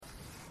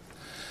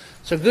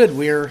So good.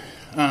 We're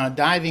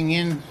diving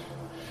in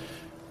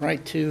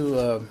right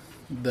to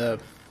the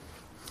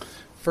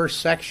first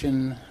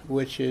section,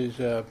 which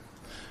is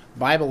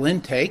Bible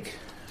intake,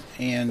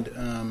 and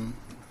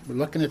we're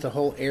looking at the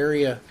whole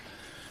area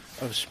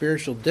of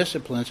spiritual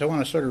disciplines. I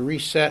want to sort of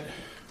reset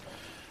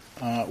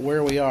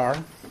where we are.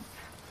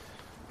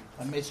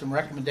 I made some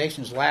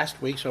recommendations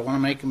last week, so I want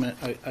to make them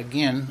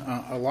again.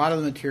 A lot of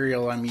the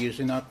material I'm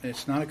using,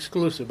 it's not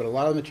exclusive, but a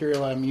lot of the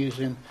material I'm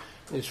using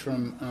is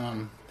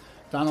from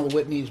Donald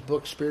Whitney's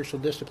book, Spiritual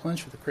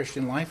Disciplines for the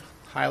Christian Life.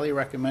 Highly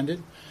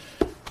recommended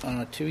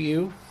to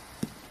you,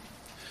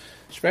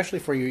 especially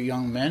for your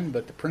young men,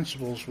 but the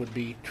principles would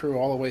be true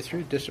all the way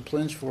through.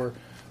 Disciplines for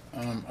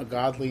a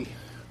Godly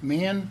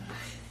Man,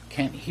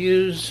 Kent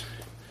Hughes,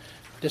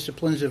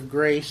 Disciplines of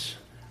Grace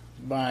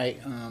by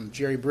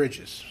Jerry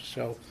Bridges.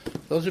 So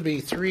those would be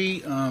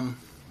three of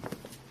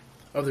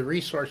the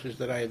resources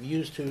that I have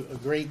used to a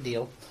great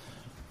deal.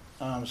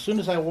 As soon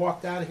as I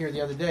walked out of here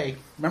the other day,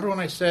 remember when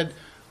I said,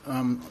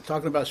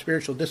 talking about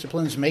spiritual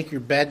disciplines, make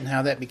your bed and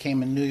how that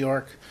became in New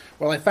York?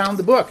 Well, I found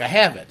the book. I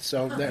have it.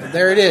 So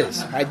there it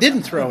is. I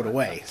didn't throw it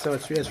away. So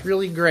it's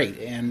really great.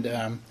 And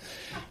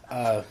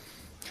I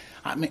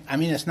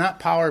mean, it's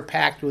not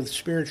power-packed with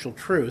spiritual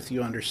truth,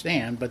 you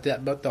understand, but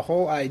the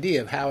whole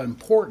idea of how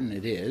important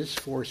it is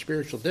for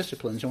spiritual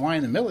disciplines and why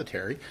in the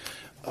military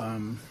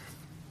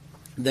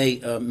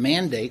they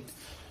mandate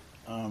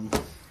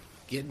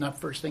getting up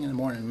first thing in the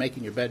morning and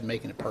making your bed and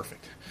making it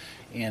perfect.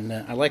 And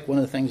I like one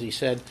of the things he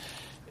said,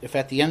 if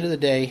at the end of the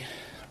day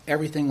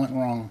everything went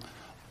wrong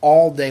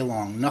all day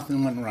long,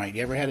 nothing went right.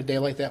 You ever had a day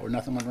like that where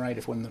nothing went right?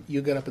 If when you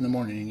got up in the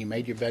morning and you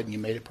made your bed and you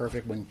made it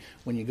perfect,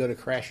 when you go to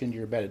crash into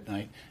your bed at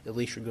night, at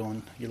least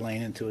you're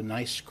laying into a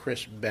nice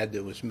crisp bed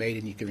that was made,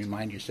 and you can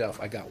remind yourself,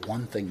 I got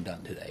one thing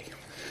done today.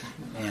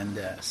 And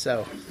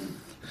so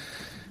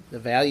the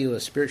value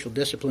of spiritual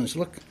disciplines.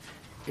 Look,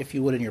 if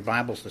you would, in your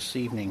Bibles this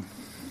evening,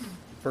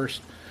 1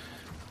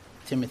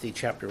 Timothy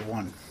chapter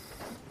 1.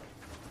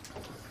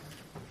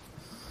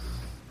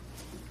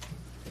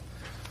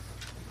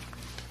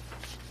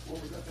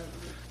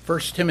 1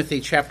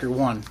 Timothy chapter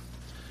 1.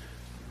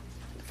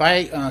 If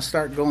I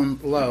start going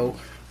low,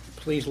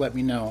 please let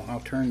me know. I'll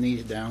turn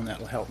these down. That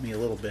will help me a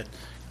little bit.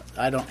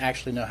 I don't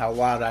actually know how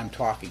loud I'm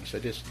talking, so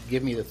just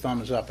give me the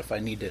thumbs up if I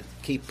need to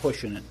keep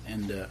pushing it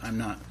and I'm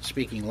not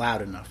speaking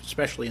loud enough,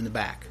 especially in the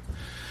back.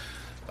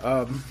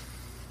 We're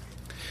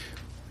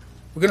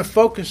going to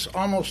focus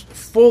almost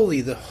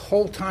fully the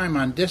whole time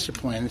on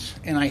disciplines,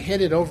 and I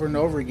hit it over and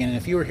over again. And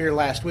if you were here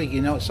last week,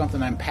 you know it's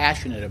something I'm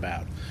passionate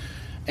about.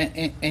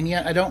 And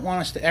yet I don't want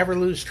us to ever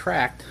lose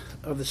track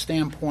of the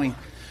standpoint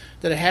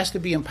that it has to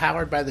be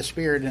empowered by the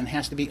Spirit and it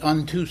has to be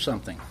unto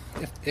something.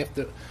 If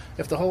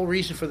the whole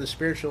reason for the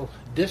spiritual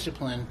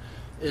discipline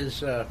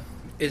is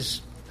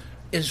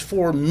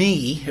for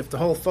me, if the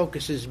whole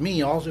focus is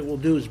me, all it will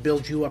do is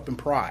build you up in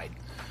pride,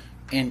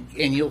 and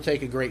you'll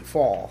take a great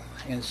fall.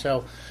 And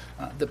so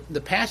the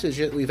passage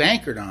that we've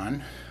anchored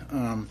on,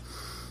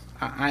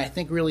 I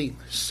think really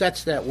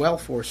sets that well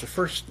for us. So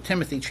 1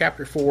 Timothy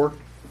chapter 4.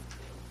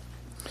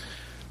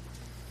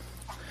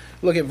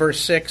 Look at verse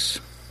 6.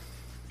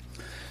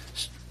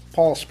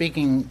 Paul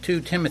speaking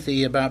to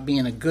Timothy about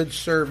being a good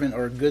servant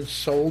or a good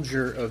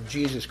soldier of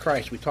Jesus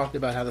Christ. We talked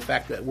about how the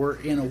fact that we're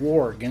in a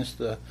war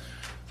against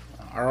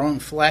our own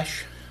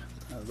flesh,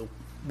 the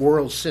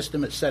world system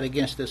that's set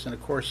against us, and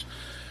of course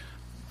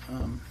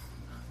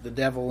the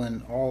devil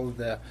and all of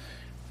the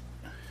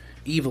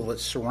evil that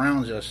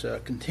surrounds us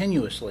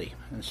continuously.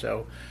 And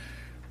so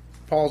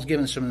Paul's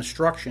given some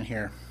instruction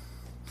here.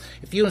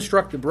 If you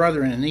instruct the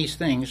brethren in these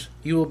things,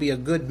 you will be a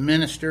good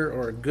minister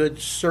or a good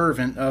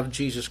servant of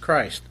Jesus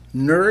Christ,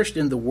 nourished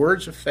in the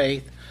words of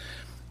faith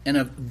and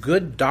of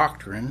good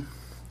doctrine,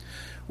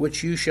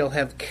 which you shall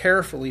have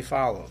carefully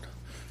followed.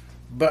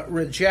 But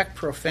reject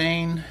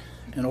profane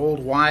and old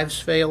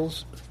wives'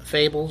 fables.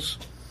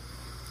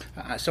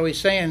 So he's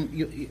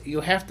saying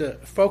you have to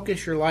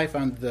focus your life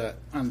on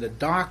the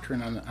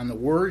doctrine, on the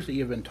words that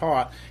you've been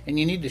taught, and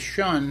you need to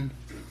shun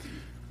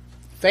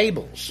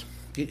fables.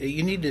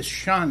 You need to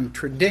shun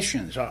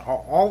traditions,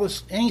 all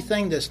this,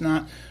 anything that's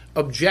not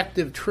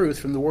objective truth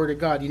from the Word of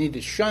God. You need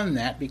to shun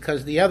that,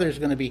 because the other is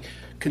going to be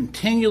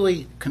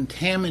continually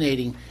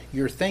contaminating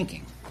your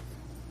thinking.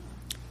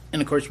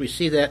 And of course, we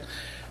see that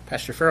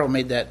Pastor Farrell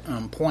made that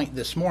point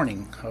this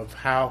morning of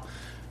how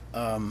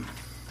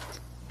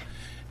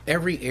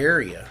every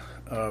area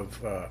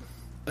of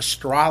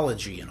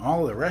astrology and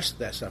all the rest of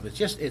that stuff, it's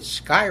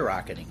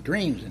skyrocketing,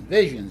 dreams and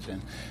visions,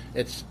 and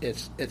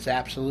it's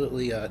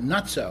absolutely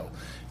nutso,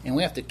 and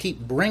we have to keep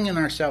bringing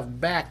ourselves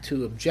back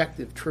to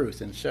objective truth.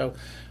 And so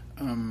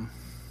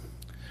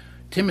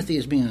Timothy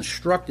is being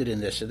instructed in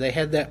this. So they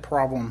had that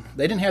problem.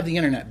 They didn't have the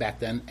internet back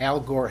then.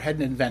 Al Gore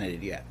hadn't invented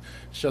it yet,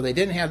 so they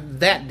didn't have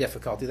that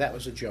difficulty. That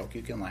was a joke.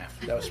 You can laugh.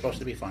 That was supposed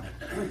to be funny,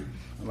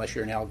 unless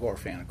you're an Al Gore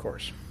fan, of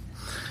course.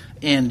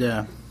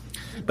 And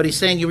but he's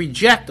saying you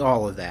reject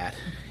all of that.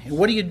 And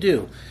what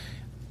do?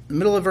 The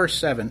middle of verse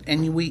 7,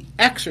 and we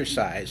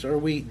exercise, or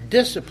we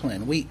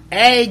discipline, we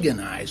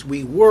agonize,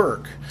 we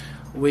work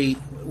we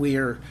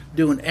are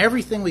doing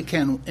everything we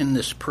can in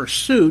this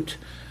pursuit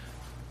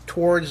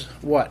towards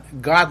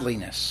what?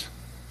 Godliness.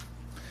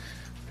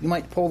 You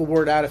might pull the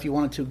word out if you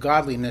wanted to,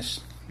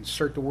 godliness,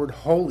 insert the word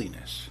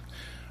holiness.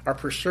 Our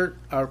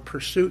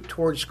pursuit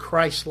towards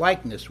Christ's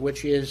likeness,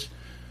 which is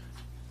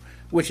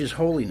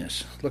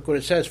holiness. Look what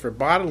it says, for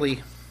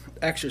bodily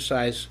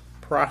exercise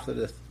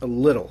profiteth a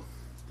little,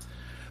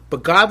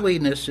 but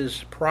godliness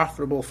is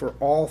profitable for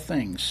all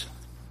things,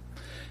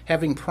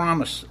 having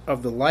promise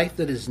of the life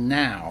that is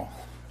now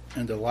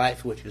and the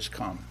life which is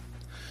come.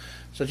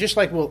 So just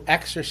like we'll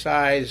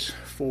exercise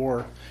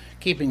for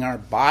keeping our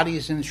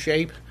bodies in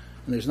shape,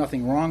 and there's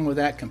nothing wrong with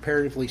that,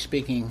 comparatively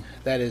speaking,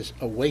 that is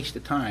a waste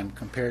of time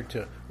compared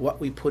to what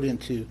we put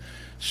into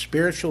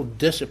spiritual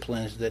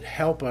disciplines that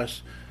help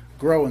us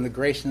grow in the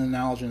grace and the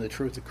knowledge and the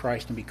truth of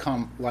Christ and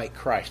become like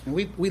Christ. And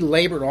we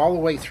labored all the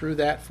way through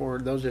that for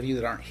those of you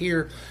that aren't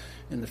here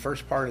in the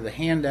first part of the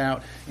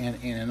handout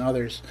and in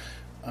others,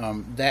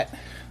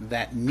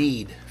 that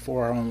need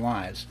for our own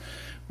lives.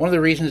 One of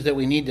the reasons that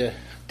we need to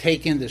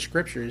take in the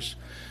Scriptures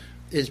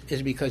is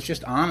because,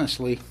 just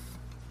honestly,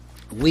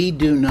 we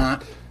do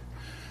not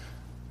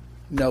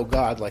know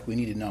God like we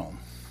need to know Him.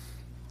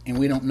 And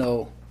we don't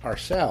know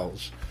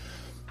ourselves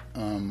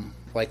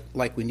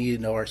like we need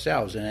to know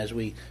ourselves. And as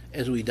we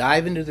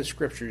dive into the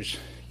Scriptures,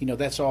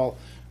 that's all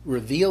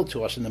revealed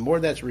to us. And the more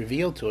that's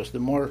revealed to us, the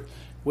more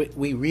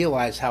we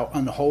realize how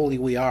unholy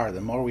we are,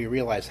 the more we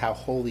realize how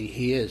holy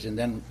He is, and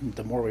then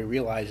the more we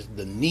realize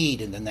the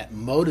need, and then that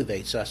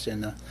motivates us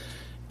in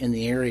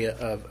the area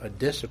of a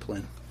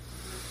discipline.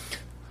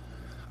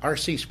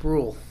 R.C.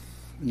 Sproul,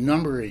 a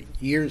number of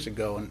years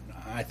ago, and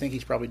I think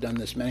he's probably done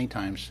this many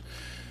times,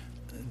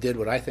 did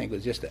what I think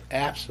was just an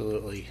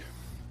absolutely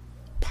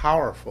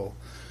powerful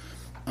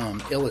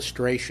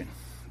illustration.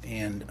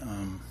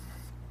 And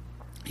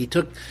he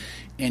took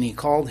and he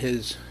called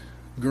his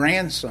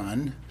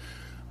grandson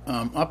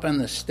up on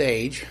the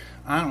stage.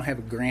 I don't have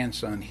a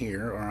grandson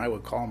here, or I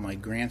would call my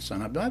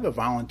grandson up. I have a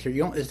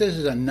volunteer. This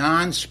is a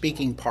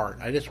non-speaking part.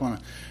 I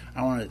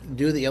want to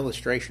do the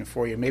illustration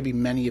for you. Maybe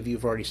many of you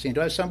have already seen it.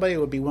 Do I have somebody who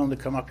would be willing to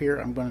come up here?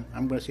 I'm going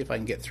to see if I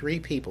can get 3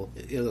 people.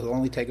 It'll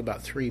only take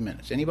about 3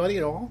 minutes. Anybody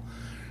at all?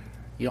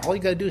 All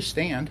you got to do is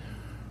stand.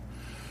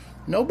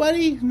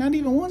 Nobody? Not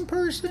even one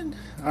person?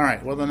 All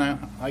right. Well, then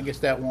I guess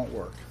that won't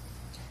work.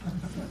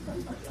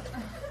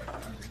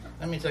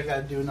 That means I got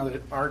to do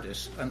an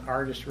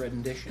artist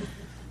rendition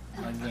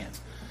again.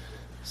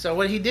 So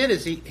what he did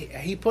is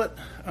he put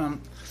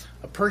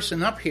a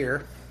person up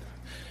here,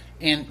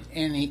 and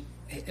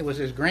it was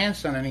his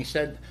grandson, and he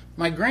said,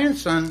 "My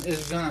grandson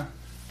is going to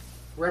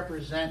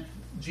represent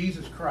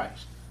Jesus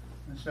Christ."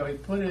 And so he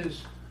put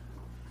his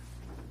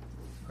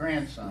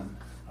grandson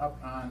up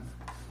on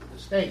the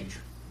stage.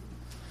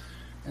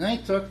 And then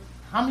he took,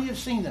 how many have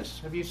seen this?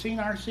 Have you seen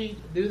R.C.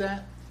 do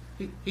that?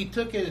 He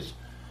took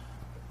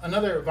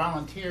another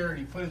volunteer, and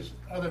he put his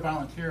other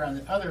volunteer on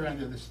the other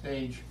end of the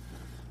stage.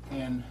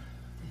 And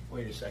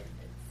wait a second.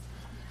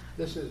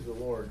 This is the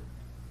Lord.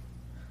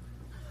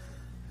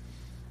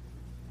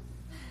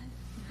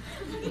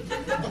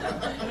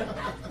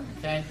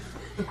 Okay?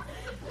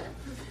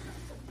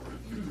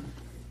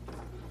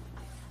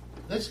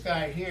 This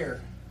guy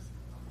here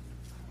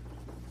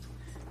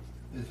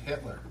is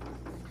Hitler.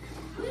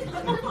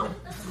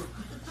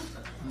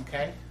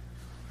 Okay?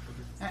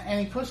 And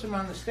he puts him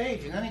on the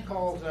stage, and then he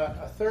calls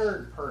a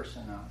third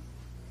person up.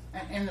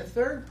 And the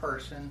third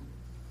person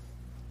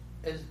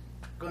is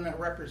going to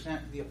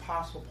represent the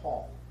Apostle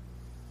Paul.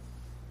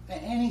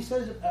 And he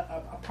says,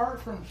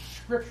 apart from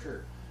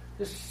Scripture,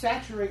 just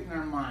saturating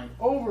our mind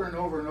over and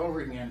over and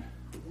over again,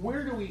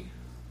 where do we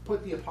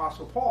put the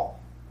Apostle Paul?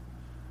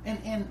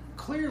 And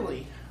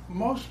clearly,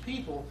 most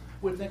people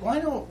would think, well, I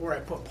know where I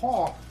put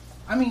Paul.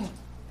 I mean,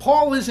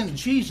 Paul isn't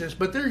Jesus,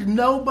 but there's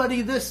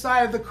nobody this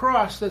side of the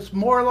cross that's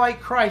more like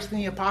Christ than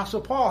the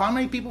Apostle Paul. How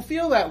many people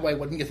feel that way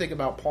when you think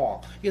about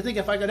Paul? You think,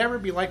 if I could ever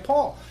be like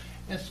Paul.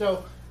 And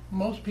so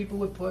most people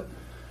would put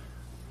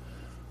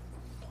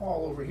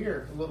Paul over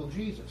here, the little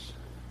Jesus.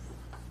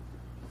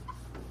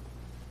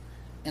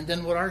 And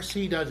then what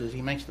R.C. does is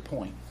he makes the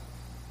point.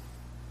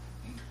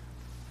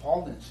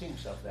 Paul didn't see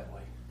himself that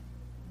way.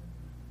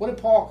 What did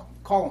Paul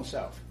call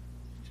himself?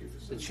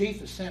 The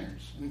chief of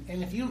sinners.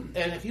 And if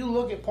you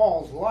look at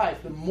Paul's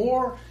life, the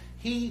more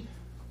he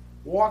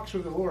walks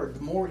with the Lord,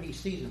 the more he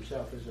sees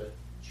himself as a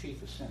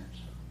chief of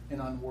sinners and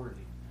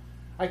unworthy.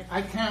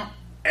 I count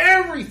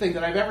everything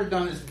that I've ever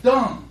done as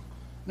dung.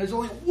 And there's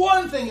only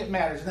one thing that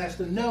matters, and that's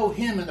to know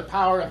Him and the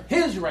power of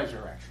His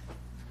resurrection.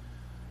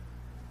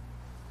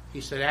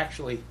 He said,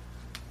 actually,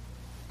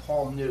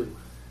 Paul knew,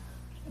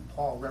 and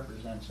Paul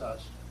represents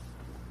us,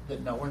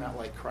 that no, we're not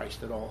like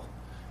Christ at all.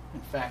 In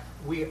fact,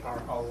 we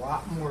are a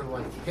lot more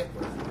like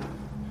Hitler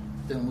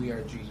than we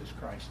are Jesus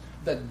Christ.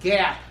 The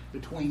gap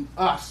between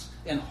us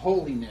and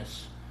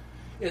holiness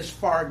is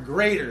far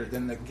greater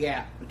than the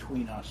gap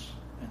between us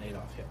and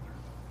Adolf Hitler.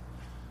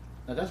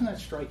 Now, doesn't that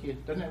strike you?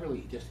 Doesn't that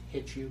really just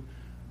hit you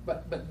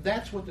But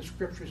that's what the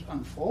Scriptures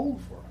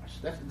unfold for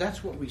us.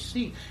 That's what we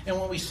see. And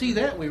when we see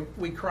that,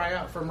 we cry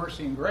out for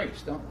mercy and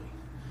grace, don't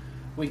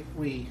we?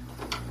 We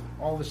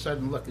all of a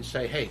sudden look and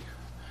say, hey,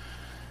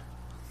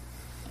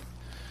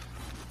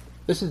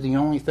 this is the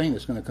only thing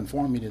that's going to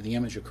conform me to the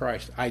image of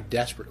Christ. I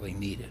desperately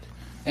need it.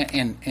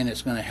 And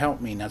it's going to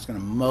help me, and that's going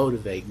to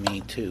motivate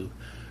me to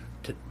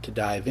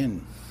dive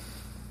in.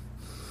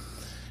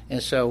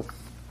 And so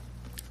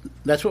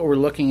that's what we're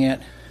looking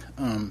at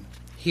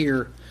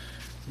here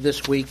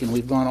this week, and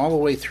we've gone all the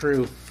way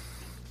through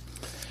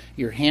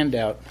your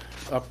handout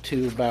up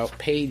to about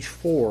page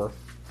 4,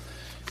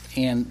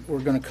 and we're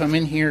going to come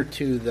in here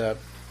to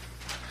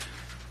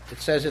it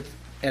says it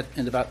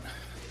in about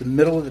the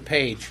middle of the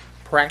page,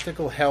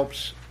 practical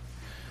helps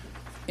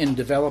in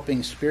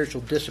developing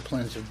spiritual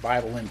disciplines of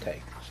Bible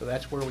intake. So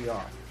that's where we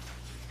are.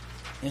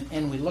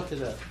 And we looked at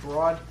a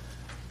broad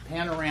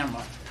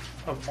panorama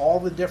of all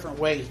the different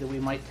ways that we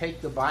might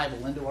take the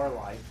Bible into our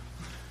life.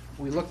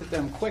 We looked at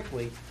them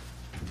quickly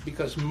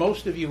because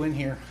most of you in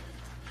here,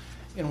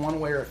 in one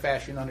way or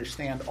fashion,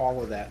 understand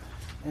all of that.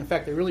 In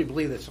fact, I really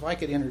believe this. If I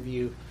could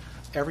interview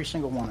every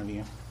single one of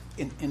you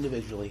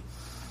individually,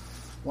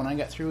 when I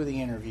got through with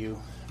the interview,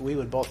 we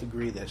would both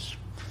agree this.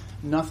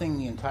 Nothing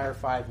the entire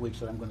 5 weeks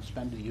that I'm going to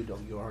spend with you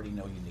don't you already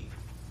know you need.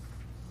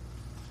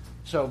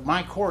 So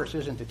my course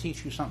isn't to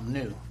teach you something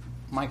new.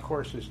 My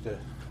course is to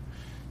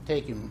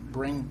take and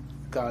bring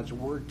God's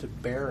Word to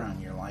bear on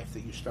your life,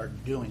 that you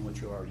start doing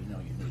what you already know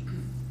you need.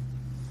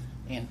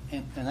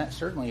 And that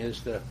certainly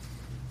is the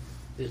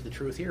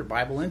truth here.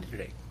 Bible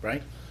intake,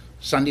 right?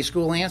 Sunday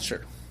school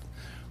answer.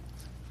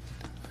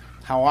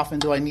 How often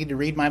do I need to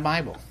read my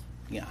Bible?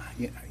 Yeah,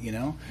 you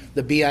know,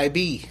 the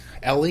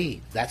Bible,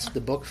 that's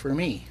the book for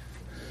me.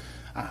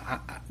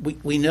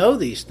 We know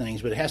these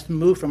things, but it has to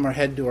move from our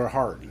head to our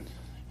heart,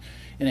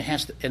 and it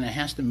has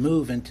to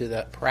move into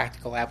the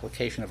practical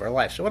application of our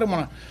life. So what I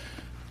want to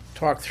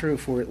talk through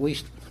for at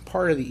least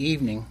part of the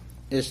evening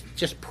is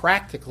just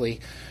practically.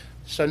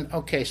 So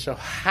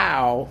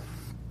how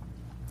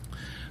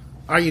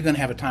are you going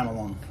to have a time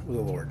alone with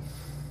the Lord?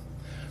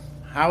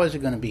 How is it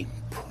going to be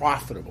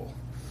profitable?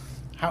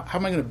 How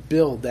am I going to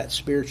build that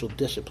spiritual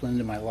discipline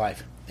into my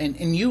life?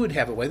 And you would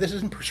have a way. This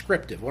isn't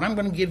prescriptive. What I'm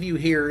going to give you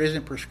here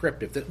isn't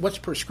prescriptive. What's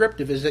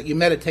prescriptive is that you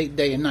meditate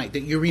day and night,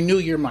 that you renew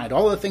your mind.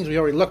 All of the things we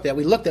already looked at,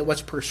 we looked at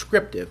what's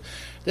prescriptive.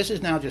 This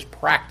is now just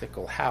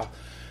practical. How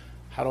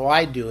do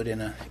I do it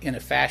in a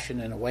fashion,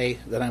 in a way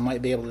that I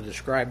might be able to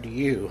describe to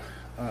you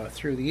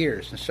through the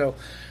years? And so,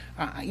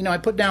 I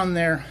put down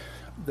there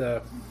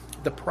the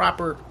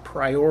proper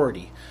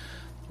priority.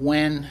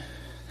 When,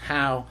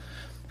 how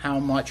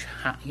much,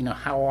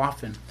 how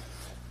often.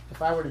 If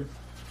I were to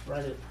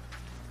write it,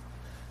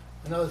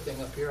 another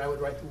thing up here, I would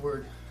write the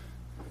word,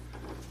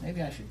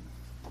 maybe I should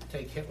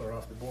take Hitler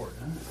off the board,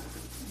 huh?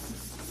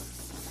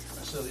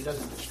 So he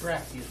doesn't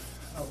distract you.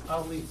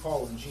 I'll leave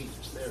Paul and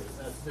Jesus there.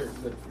 That's very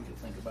good for you to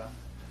think about.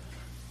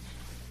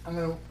 I'm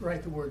going to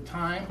write the word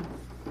time.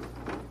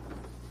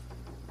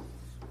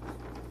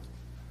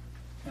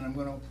 And I'm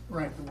going to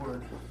write the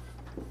word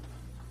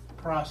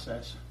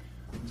process.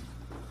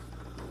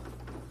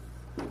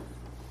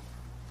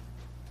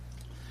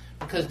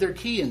 Because they're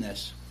key in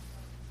this.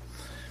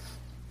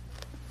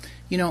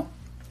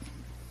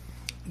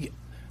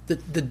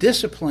 The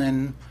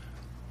discipline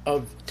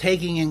of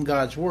taking in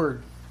God's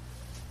Word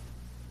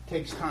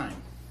takes time.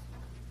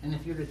 And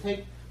if you're to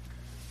take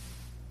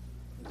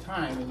the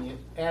time and you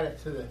add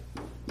it to the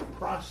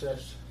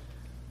process,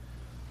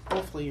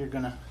 hopefully you're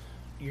gonna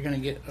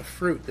get a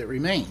fruit that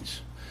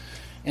remains.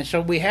 And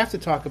so we have to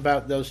talk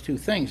about those two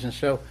things. And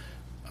so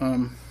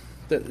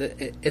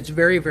it's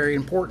very, very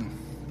important.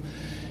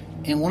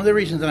 And one of the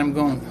reasons that I'm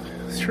going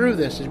through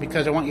this is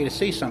because I want you to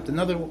see something.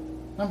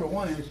 Number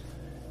one is,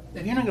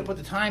 if you're not going to put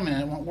the time in,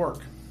 it won't work.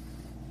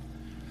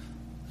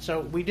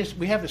 So we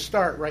have to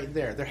start right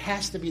there. There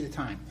has to be the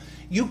time.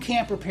 You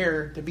can't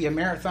prepare to be a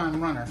marathon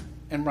runner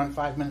and run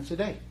 5 minutes a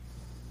day.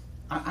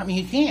 I mean,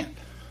 you can't.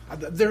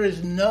 There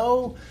is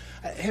no.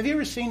 Have you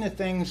ever seen the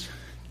things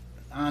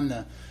on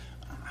the,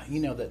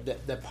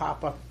 that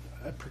pop up,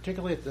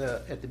 particularly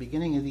at the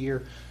beginning of the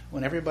year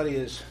when everybody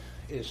is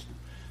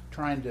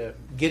trying to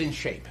get in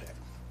shape?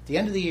 At the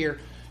end of the year,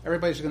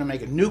 everybody's going to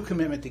make a new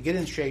commitment to get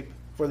in shape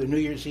for the New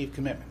Year's Eve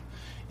commitment.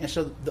 And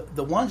so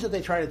the ones that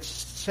they try to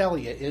sell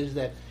you is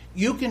that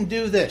you can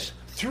do this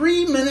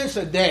 3 minutes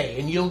a day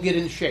and you'll get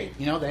in shape.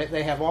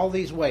 They have all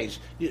these ways.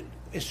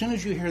 As soon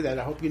as you hear that,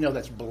 I hope you know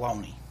that's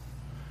baloney.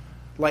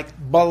 Like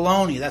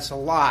baloney, that's a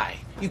lie.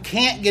 You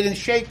can't get in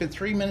shape in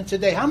 3 minutes a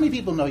day. How many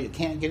people know you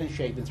can't get in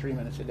shape in 3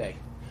 minutes a day?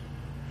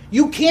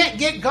 You can't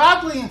get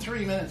godly in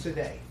 3 minutes a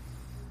day.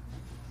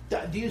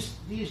 Do you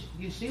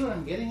see what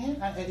I'm getting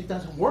at? It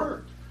doesn't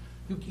work.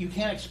 You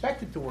can't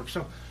expect it to work.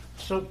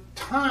 So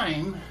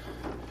time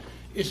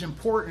is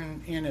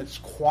important in its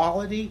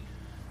quality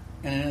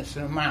and in its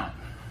amount.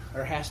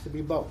 There has to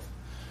be both.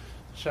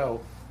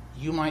 So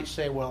you might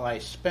say, well, I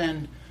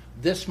spend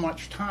this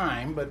much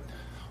time, but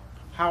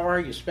how are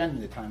you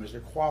spending the time? Is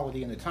there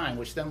quality in the time?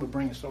 Which then would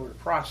bring us over to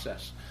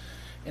process.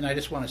 And I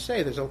just want to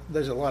say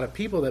there's a lot of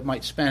people that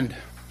might spend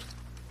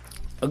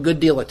a good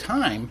deal of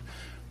time,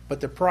 but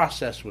the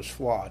process was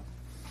flawed.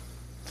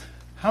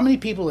 How many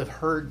people have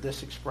heard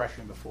this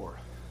expression before?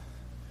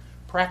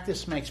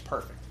 Practice makes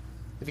perfect.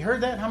 Have you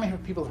heard that? How many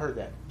people have heard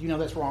that? Do you know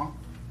that's wrong?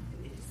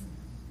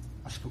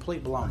 That's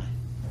complete baloney.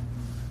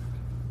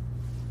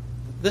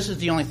 This is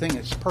the only thing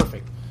that's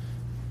perfect.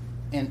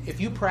 And if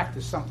you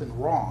practice something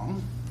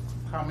wrong,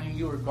 how many of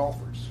you are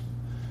golfers?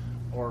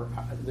 Or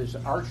there's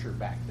an archer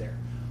back there.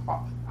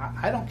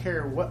 I don't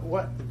care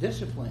what the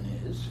discipline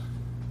is.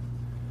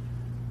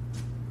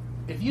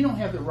 If you don't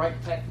have the right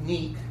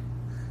technique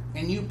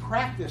and you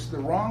practice the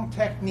wrong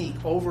technique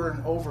over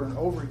and over and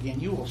over again,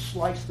 you will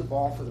slice the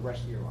ball for the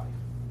rest of your life.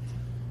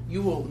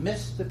 You will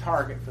miss the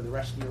target for the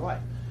rest of your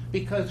life.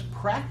 Because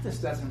practice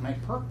doesn't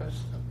make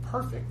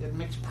perfect, it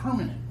makes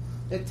permanent.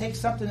 It takes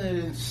something that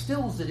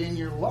instills it in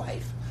your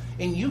life.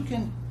 And you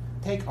can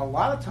take a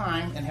lot of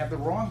time and have the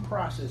wrong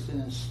process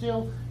and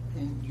instill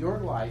in your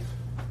life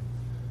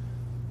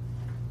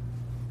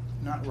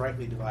not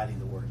rightly dividing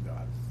the Word of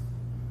God.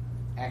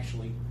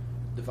 Actually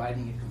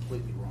dividing it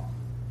completely wrong.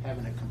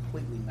 Having it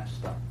completely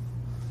messed up.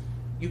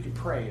 You could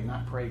pray and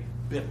not pray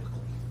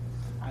biblically.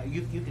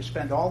 You can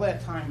spend all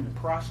that time and the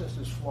process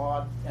is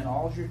flawed, and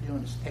all you're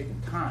doing is taking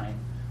time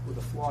with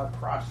a flawed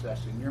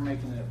process, and you're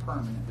making it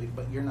permanently,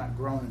 but you're not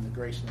growing in the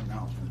grace and the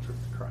knowledge and the truth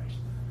of Christ.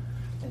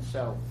 And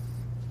so,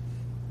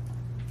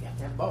 you have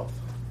to have both.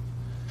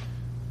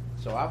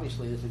 So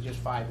obviously, this is just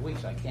 5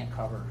 weeks. I can't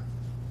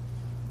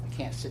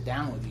sit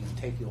down with you and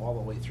take you all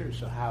the way through.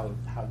 So how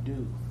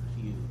do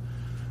you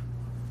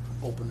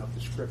open up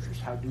the Scriptures?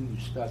 How do you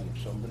study them?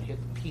 So I'm going to hit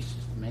the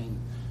pieces, the main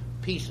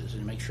pieces,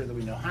 and make sure that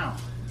we know how.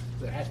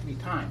 There has to be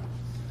time.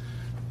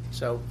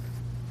 So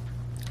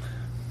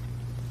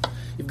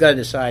you've got to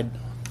decide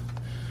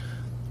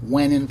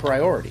when in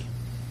priority.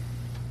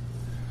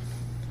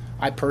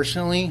 I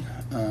personally,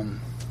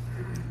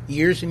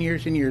 years and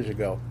years and years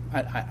ago,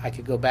 I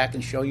could go back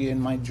and show you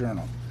in my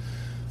journal.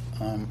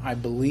 I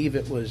believe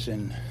it was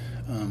in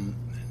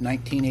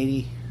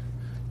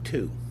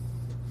 1982.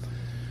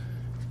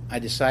 I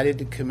decided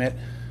to commit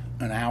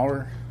an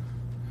hour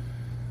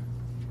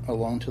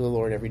alone to the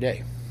Lord every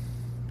day.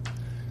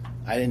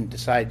 I didn't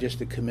decide just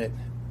to commit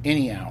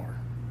any hour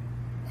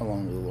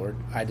alone with the Lord.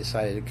 I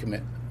decided to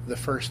commit the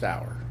first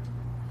hour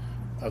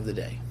of the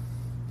day.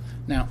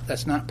 Now,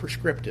 that's not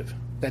prescriptive.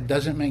 That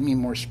doesn't make me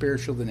more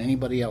spiritual than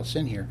anybody else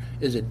in here.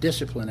 It's a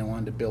discipline I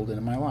wanted to build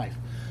into my life.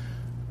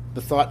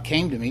 The thought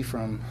came to me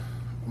from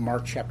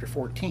Mark chapter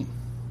 14.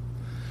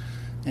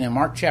 And in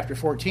Mark chapter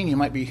 14, you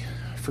might be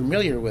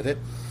familiar with it.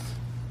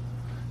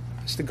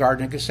 It's the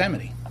Garden of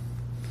Gethsemane.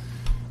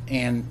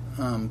 And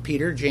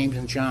Peter, James,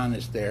 and John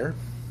is there.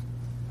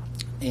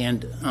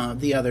 And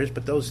the others,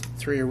 but those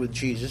three are with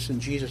Jesus,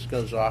 and Jesus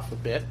goes off a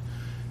bit,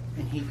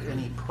 and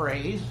he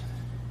prays.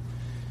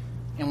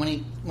 And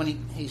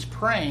when he's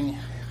praying,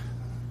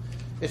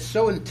 it's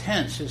so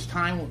intense, his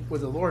time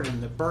with the Lord,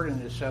 and the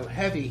burden is so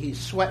heavy, he's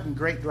sweating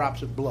great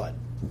drops of blood.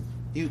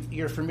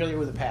 You're familiar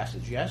with the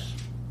passage, yes?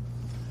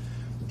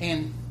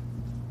 And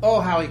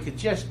how he could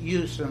just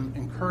use some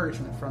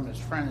encouragement from his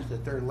friends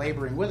that they're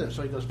laboring with him.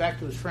 So he goes back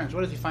to his friends.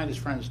 What does he find his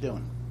friends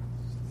doing?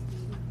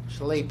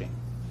 Sleeping.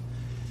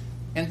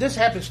 And this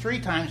happens 3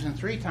 times, and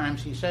 3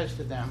 times he says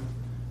to them,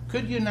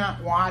 could you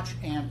not watch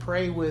and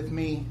pray with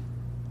me?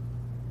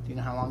 Do you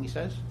know how long he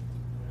says?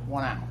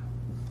 1 hour.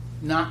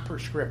 Not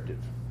prescriptive.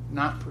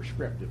 Not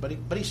prescriptive.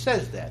 But he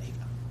says that.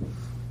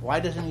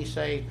 Why doesn't he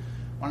say,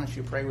 why don't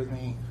you pray with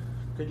me?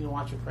 Couldn't you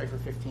watch and pray for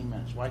 15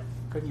 minutes? Why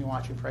couldn't you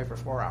watch and pray for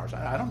 4 hours?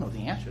 I don't know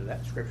the answer to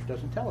that. Scripture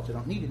doesn't tell us. I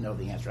don't need to know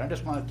the answer. I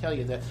just want to tell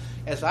you that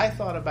as I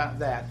thought about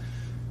that,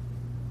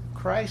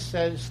 Christ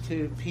says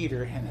to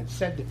Peter, and had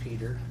said to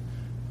Peter,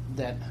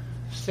 that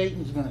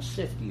Satan's going to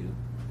sift you,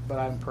 but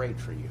I've prayed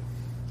for you.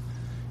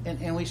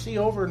 And we see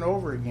over and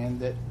over again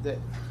that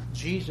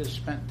Jesus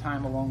spent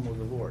time alone with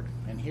the Lord.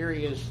 And here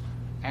he is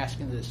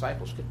asking the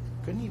disciples,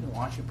 couldn't you even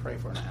watch and pray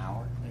for an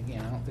hour? And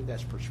again, I don't think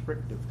that's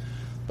prescriptive.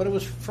 But it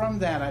was from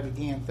that I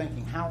began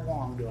thinking, how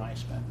long do I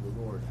spend with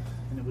the Lord?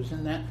 And it was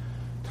in that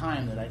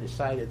time that I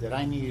decided that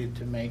I needed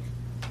to make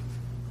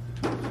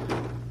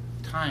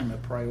time a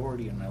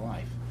priority in my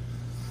life.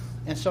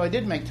 And so I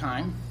did make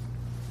time.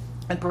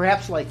 And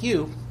perhaps like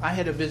you, I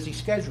had a busy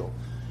schedule.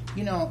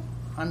 You know,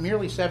 I'm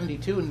nearly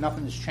 72 and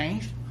nothing has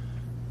changed.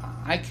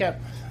 I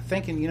kept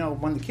thinking,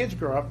 when the kids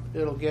grow up,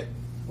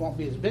 won't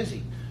be as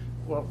busy.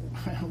 Well,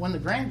 when the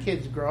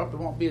grandkids grow up, it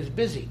won't be as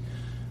busy.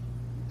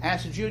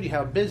 Ask Judy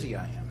how busy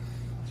I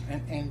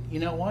am. And you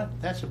know what?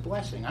 That's a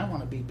blessing. I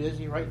want to be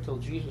busy right until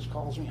Jesus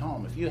calls me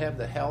home. If you have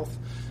the health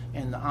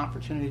and the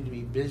opportunity to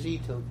be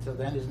busy till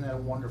then, isn't that a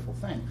wonderful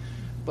thing?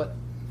 But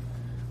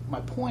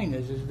my point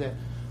is that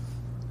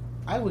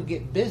I would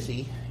get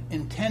busy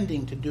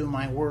intending to do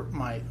my work,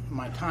 my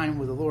time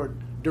with the Lord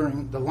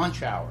during the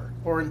lunch hour,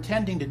 or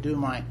intending to do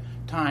my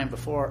time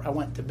before I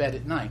went to bed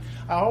at night.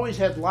 I always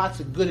had lots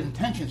of good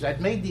intentions.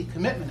 I'd made the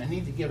commitment I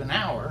need to give an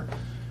hour,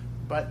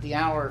 but the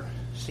hour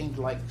seemed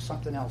like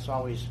something else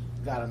always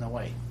got in the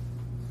way.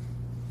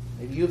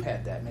 Maybe you've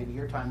had that. Maybe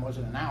your time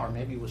wasn't an hour.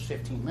 Maybe it was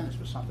 15 minutes,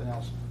 but something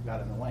else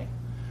got in the way.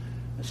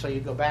 And so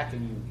you go back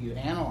and you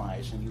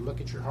analyze and you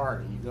look at your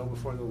heart and you go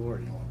before the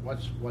Lord and you go,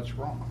 what's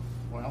wrong?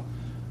 Well,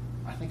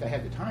 I think I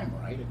had the time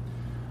right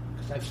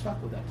because I've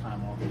stuck with that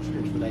time all those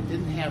years, but I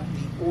didn't have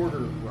the order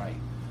right.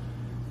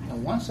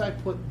 And once I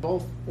put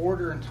both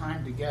order and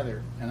time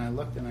together, and I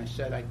looked and I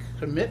said, I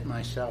commit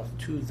myself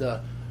to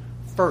the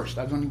first.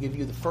 I'm going to give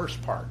you the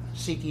first part.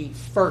 Seek ye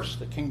first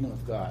the kingdom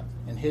of God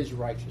and his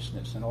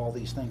righteousness, and all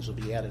these things will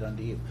be added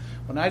unto you.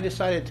 When I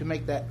decided to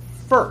make that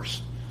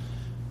first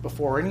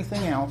before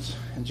anything else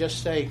and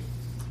just say,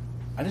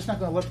 I'm just not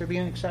going to let there be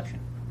an exception.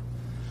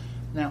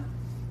 Now,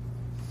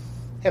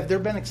 have there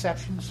been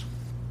exceptions?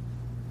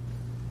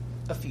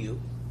 A few.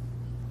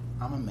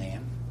 I'm a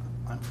man.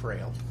 I'm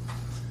frail.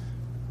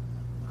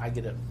 I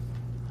get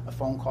a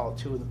phone call at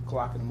 2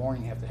 o'clock in the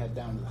morning, have to head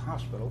down to the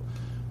hospital.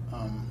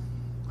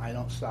 I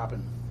don't stop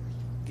and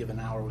give an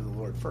hour with the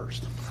Lord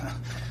first.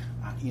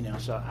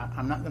 So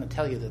I'm not going to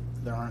tell you that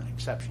there aren't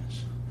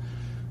exceptions.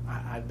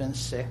 I've been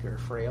sick or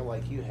frail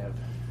like you have.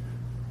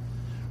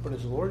 But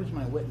as the Lord is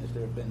my witness,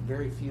 there have been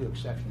very few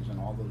exceptions in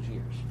all those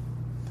years.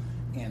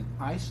 And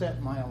I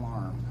set my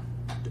alarm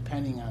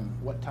depending on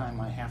what time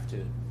I have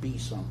to be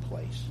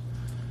someplace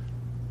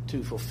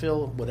to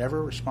fulfill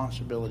whatever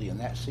responsibility in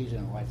that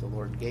season of life the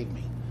Lord gave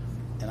me.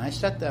 And I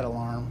set that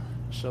alarm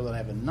so that I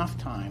have enough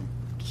time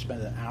to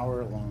spend an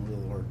hour alone with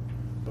the Lord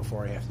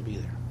before I have to be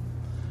there.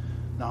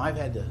 Now, I've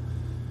had to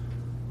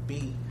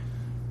be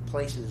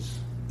places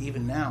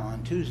even now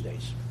on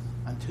Tuesdays.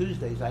 On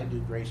Tuesdays, I do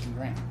Grace and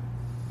Granite.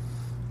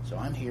 So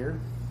I'm here.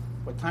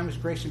 What time is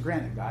Grace and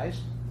Granite, guys?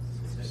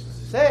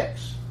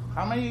 6.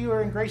 How many of you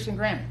are in Grace and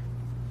Granite?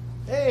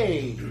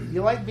 Hey,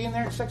 you like being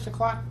there at 6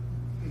 o'clock?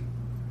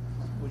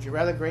 Would you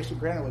rather Grace and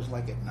Granite was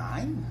like at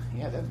 9?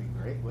 Yeah, that'd be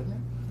great, wouldn't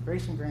it?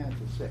 Grace and Granite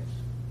at 6.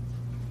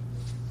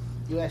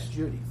 You ask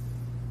Judy.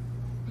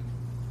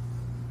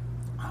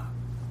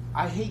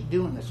 I hate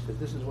doing this because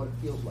this is what it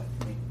feels like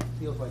to me. It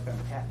feels like I'm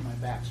patting my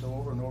back so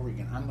over and over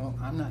again.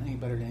 I'm not any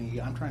better than any of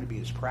you. I'm trying to be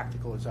as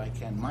practical as I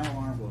can. My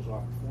alarm goes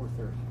off at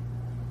 4:30.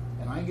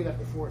 And I get up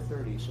at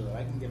 4:30 so that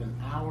I can give an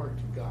hour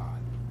to God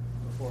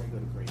before I go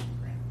to Grace and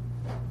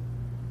Granite.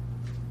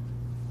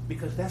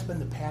 Because that's been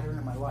the pattern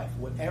of my life.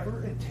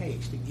 Whatever it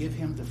takes to give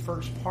him the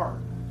first part,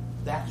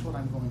 that's what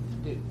I'm going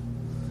to do.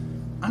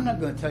 I'm not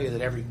going to tell you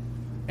that every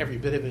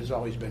bit of it has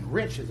always been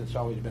rich, as it's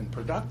always been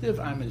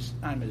productive. I'm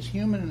as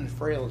human and as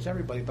frail as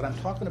everybody, but I'm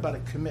talking about a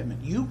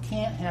commitment. You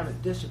can't have a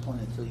discipline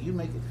until you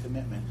make a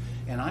commitment.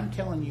 And I'm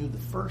telling you, the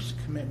first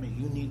commitment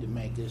you need to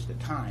make is the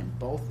time,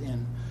 both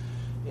in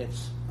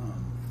its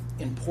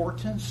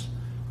importance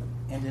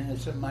and in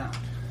its amount.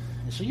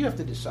 And so you have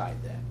to decide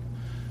that.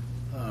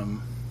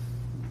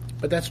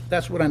 But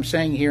that's what I'm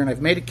saying here, and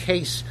I've made a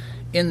case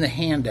in the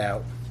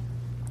handout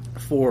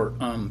for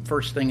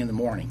first thing in the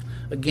morning.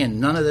 Again,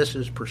 none of this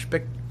is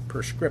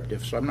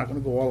prescriptive, so I'm not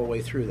going to go all the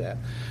way through that.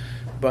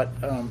 But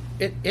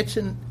it's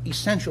an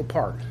essential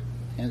part.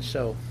 And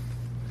so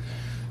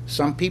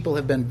some people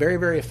have been very,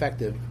 very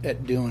effective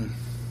at doing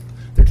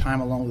their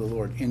time alone with the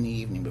Lord in the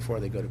evening before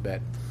they go to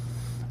bed.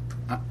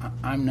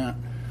 I'm not.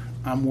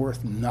 I'm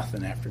worth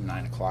nothing after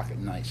 9 o'clock at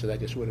night, so that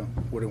just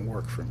wouldn't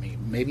work for me.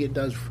 Maybe it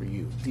does for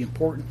you. The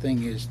important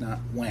thing is not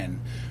when,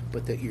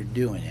 but that you're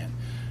doing it.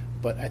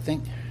 But I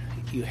think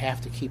you have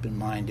to keep in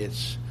mind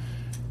its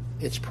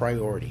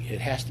priority.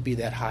 It has to be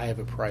that high of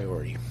a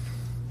priority.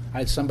 I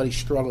had somebody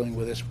struggling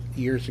with this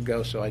years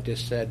ago, so I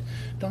just said,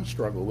 don't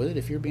struggle with it.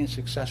 If you're being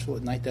successful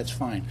at night, that's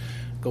fine.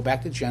 Go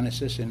back to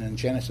Genesis, and in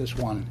Genesis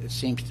 1, it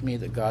seems to me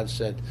that God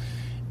said,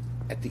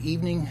 at the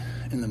evening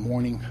and the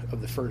morning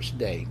of the first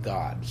day,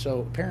 God.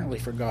 So apparently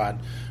for God,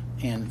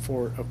 and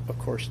for, of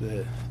course,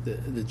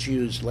 the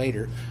Jews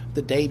later,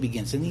 the day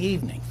begins in the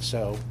evening.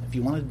 So if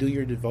you want to do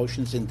your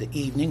devotions in the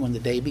evening when the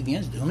day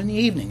begins, do them in the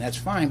evening. That's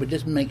fine, but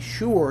just make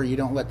sure you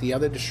don't let the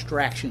other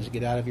distractions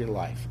get out of your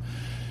life.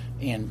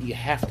 And you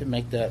have to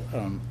make that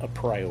a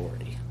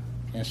priority.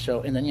 And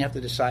then you have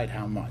to decide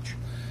how much.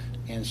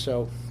 And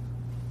so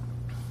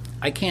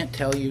I can't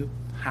tell you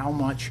how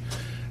much,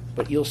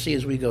 but you'll see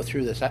as we go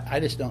through this, I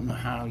just don't know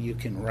how you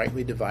can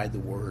rightly divide the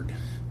word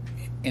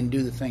and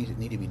do the things that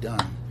need to be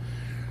done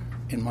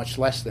in much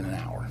less than an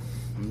hour.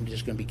 I'm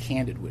just going to be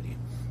candid with you.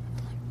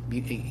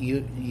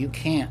 You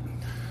can't.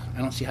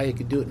 I don't see how you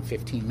could do it in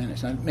 15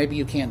 minutes. Now, maybe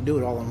you can't do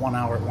it all in 1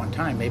 hour at one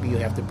time. Maybe you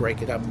have to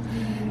break it up.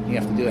 You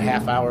have to do a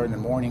half hour in the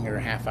morning or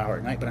a half hour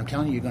at night. But I'm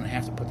telling you, you're going to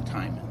have to put the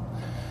time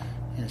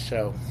in. And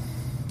so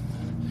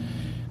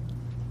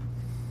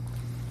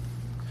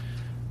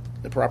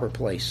the proper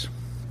place.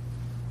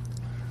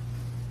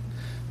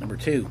 Number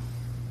 2,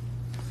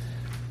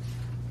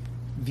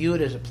 view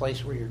it as a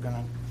place where you're going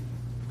to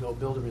go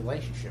build a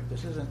relationship.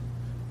 This isn't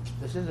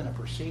a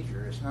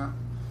procedure. It's not.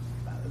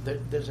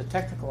 There's a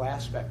technical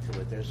aspect to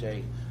it.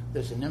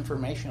 There's an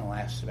informational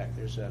aspect.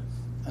 There's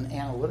an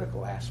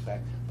analytical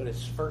aspect, but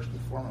it's first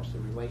and foremost a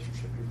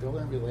relationship. You're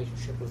building a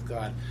relationship with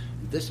God.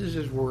 This is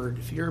His Word.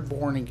 If you're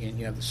born again,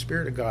 you have the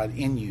Spirit of God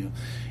in you,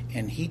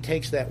 and He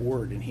takes that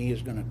Word and He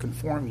is going to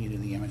conform you to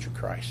the image of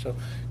Christ. So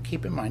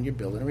keep in mind you're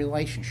building a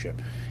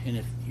relationship. And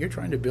if you're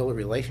trying to build a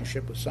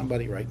relationship with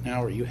somebody right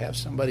now, or you have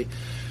somebody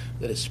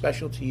that is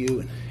special to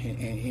you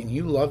and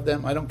you love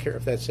them, I don't care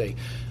if that's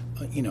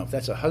if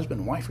that's a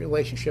husband-wife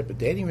relationship, a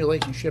dating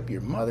relationship,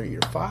 your mother,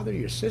 your father,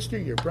 your sister,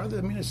 your brother.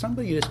 I mean, it's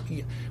somebody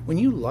when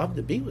you love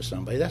to be with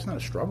somebody, that's not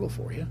a struggle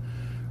for you,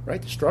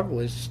 right? The struggle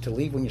is to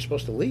leave when you're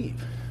supposed to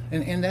leave.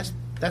 And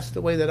that's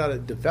the way that ought to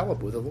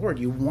develop with the Lord.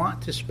 You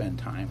want to spend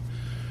time.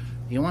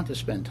 You want to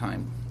spend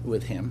time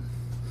with Him.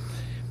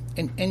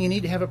 And you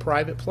need to have a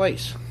private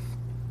place,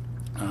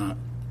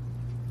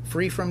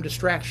 free from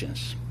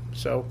distractions.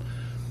 So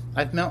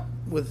I've met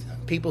with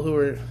people who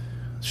are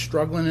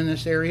struggling in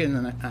this area, and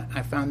then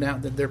I found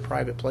out that their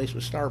private place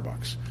was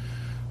Starbucks.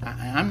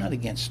 I'm not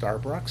against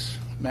Starbucks.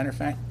 Matter of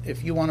fact,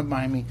 if you want to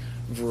buy me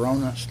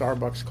Verona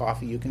Starbucks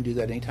coffee, you can do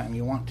that anytime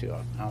you want to.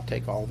 I'll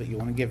take all of it you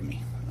want to give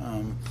me.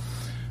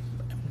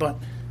 But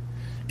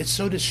it's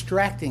so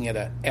distracting at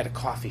a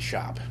coffee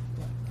shop.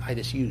 I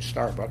just use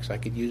Starbucks. I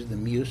could use the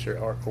Muse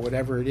or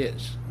whatever it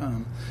is.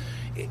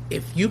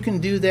 If you can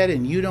do that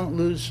and you don't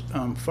lose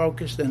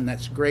focus, then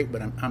that's great.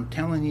 But I'm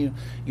telling you,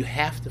 you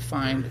have to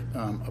find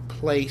a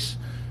place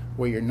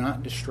where you're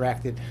not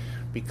distracted,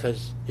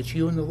 because it's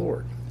you and the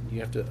Lord. You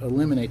have to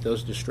eliminate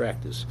those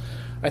distractors.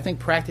 I think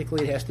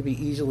practically it has to be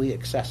easily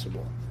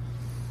accessible.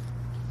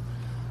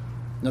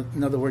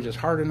 In other words, it's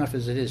hard enough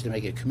as it is to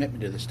make a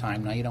commitment to this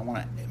time. Now you don't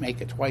want to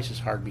make it twice as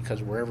hard,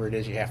 because wherever it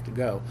is you have to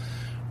go.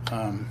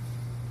 I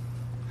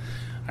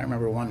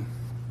remember one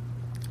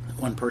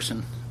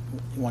person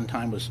one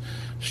time was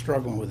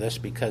struggling with this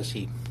because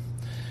he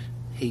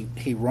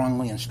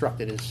wrongly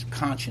instructed his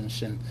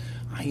conscience, and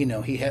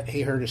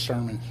he heard a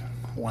sermon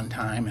one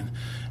time, and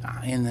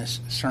in this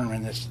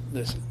sermon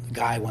this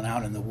guy went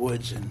out in the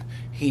woods and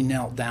he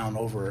knelt down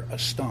over a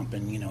stump,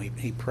 and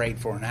he prayed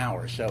for an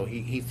hour. So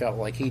he felt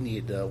like he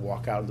needed to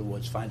walk out of the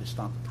woods, find a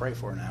stump, and pray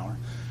for an hour.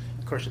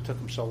 Of course, it took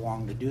him so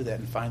long to do that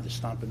and find the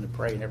stump and to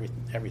pray and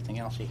everything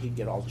else, he'd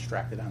get all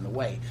distracted on the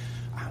way.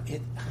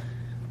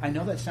 I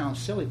know that sounds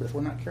silly, but if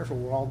we're not careful,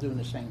 we're all doing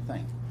the same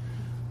thing.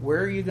 Where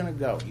are you going to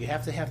go? You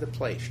have to have the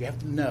place. You have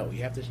to know.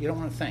 You don't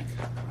want to think.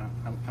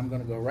 I'm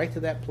going to go right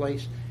to that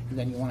place, and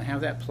then you want to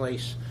have that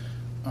place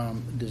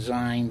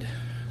designed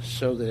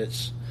so that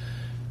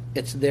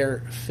it's there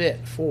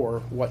fit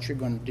for what you're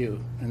going to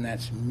do, and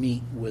that's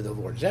meet with the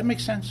Lord. Does that make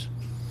sense?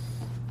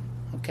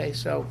 Okay,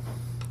 so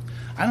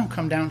I don't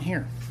come down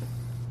here.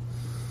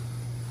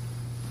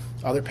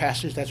 Other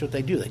pastors, that's what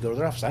they do. They go to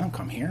their office. I don't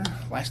come here.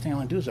 Last thing I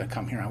want to do is I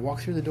come here. I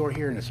walk through the door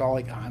here, and it's all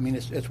it's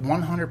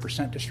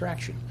 100%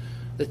 distraction.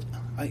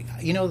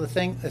 The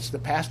thing that's the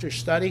pastor's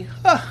study.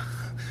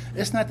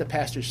 It's not the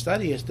pastor's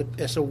study.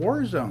 It's a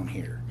war zone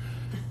here.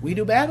 We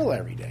do battle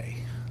every day,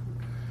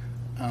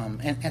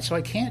 and so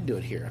I can't do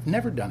it here. I've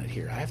never done it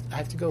here. I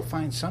have to go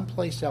find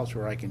someplace else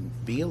where I can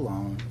be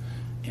alone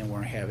and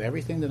where I have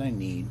everything that I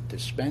need to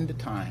spend the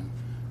time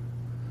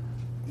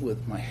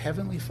with my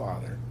Heavenly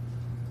Father,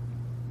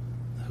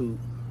 who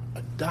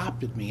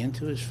adopted me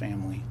into His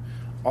family.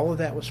 All of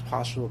that was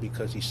possible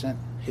because He sent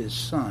His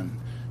Son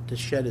to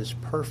shed His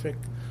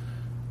perfect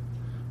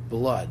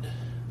blood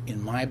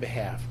in my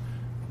behalf,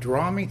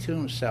 draw me to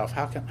Himself.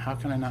 How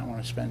can I not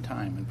want to spend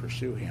time and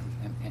pursue Him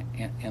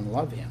and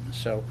love Him?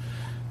 So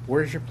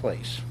where's your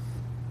place?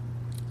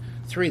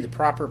 3, the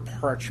proper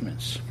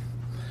parchments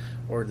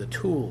or the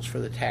tools for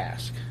the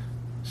task.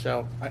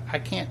 So I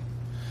can't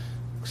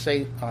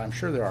say, I'm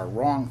sure there are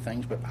wrong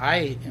things, but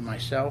I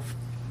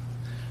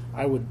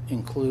would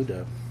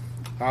include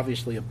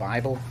obviously a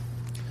Bible,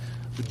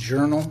 a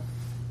journal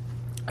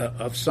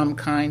of some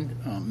kind,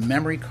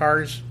 memory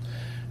cards,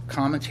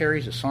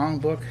 commentaries, a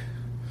songbook.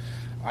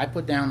 I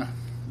put down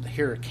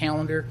here a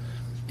calendar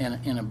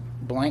and a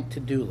blank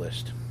to-do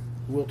list.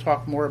 We'll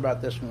talk more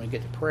about this when we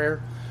get to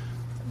prayer,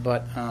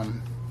 but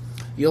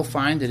you'll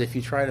find that if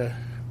you try to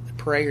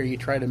pray or you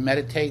try to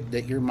meditate,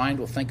 that your mind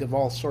will think of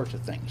all sorts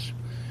of things.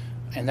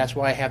 And that's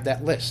why I have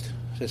that list.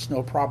 It's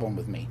no problem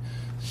with me.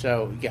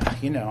 So,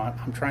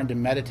 I'm trying to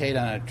meditate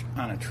on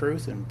a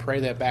truth and pray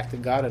that back to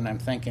God, and I'm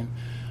thinking,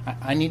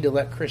 I need to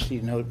let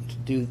Christy know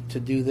to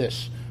do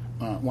this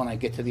when I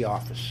get to the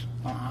office.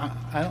 I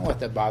don't let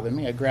that bother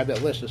me. I grab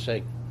that list and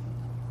say,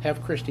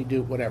 have Christy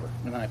do whatever,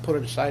 and then I put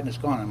it aside and it's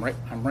gone.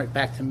 I'm right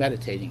back to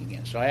meditating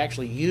again. So I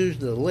actually use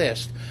the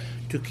list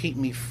to keep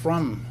me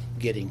from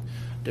getting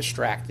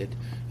distracted,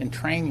 and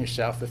train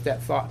yourself. If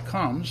that thought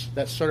comes,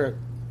 that's sort of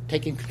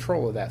taking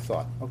control of that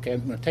thought. Okay,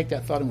 I'm going to take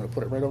that thought, I'm going to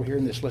put it right over here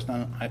in this list.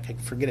 I can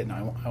forget it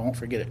now. I won't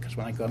forget it, because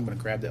when I go, I'm going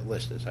to grab that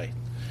list as I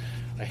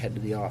head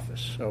to the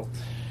office. So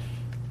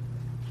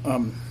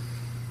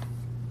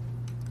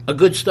a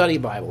good study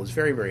Bible is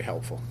very, very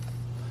helpful.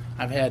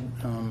 I've had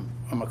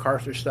a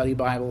MacArthur study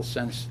Bible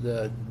since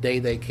the day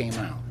they came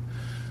out.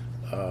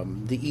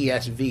 The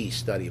ESV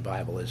Study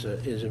Bible is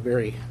a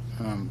very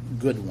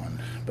good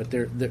one, but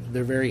they're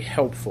very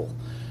helpful.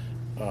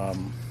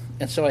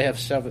 And so I have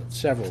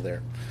several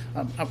there.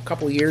 A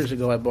couple of years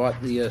ago, I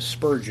bought the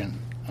Spurgeon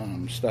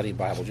Study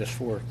Bible just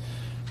for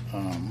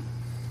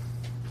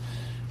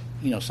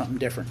something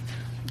different.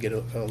 Get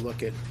a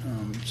look at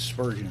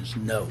Spurgeon's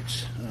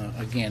notes.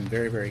 Again,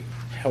 very, very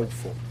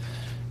helpful.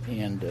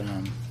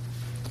 And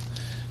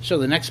so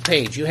the next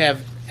page, you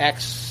have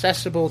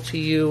accessible to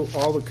you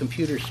all the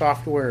computer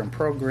software and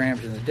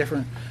programs and the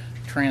different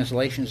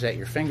translations at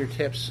your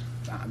fingertips.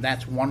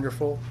 That's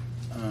wonderful.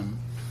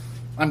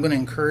 I'm going to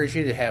encourage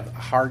you to have a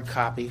hard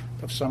copy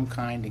of some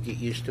kind to get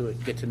used to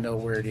it, get to know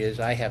where it is.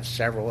 I have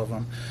several of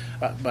them,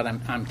 but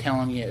I'm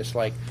telling you, it's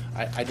like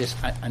I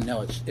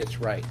know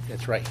it's right.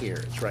 It's right here.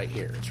 It's right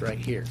here. It's right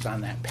here. It's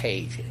on that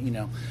page.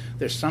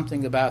 There's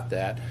something about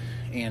that,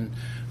 and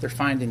they're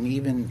finding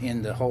even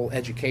in the whole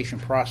education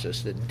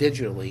process that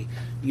digitally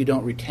you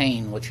don't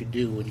retain what you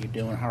do when you're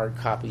doing hard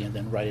copy and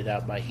then write it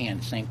out by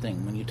hand. Same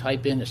thing. When you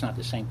type in, it's not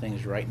the same thing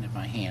as writing it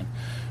by hand.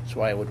 That's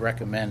why I would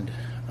recommend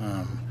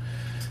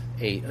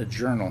a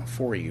journal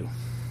for you.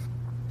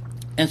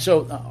 And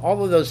so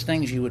all of those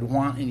things you would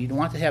want, and you'd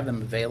want to have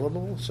them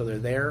available so they're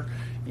there,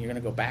 and you're going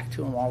to go back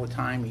to them all the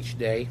time each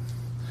day.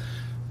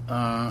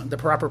 The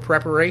proper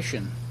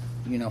preparation,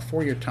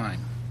 for your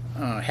time.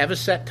 Have a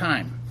set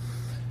time.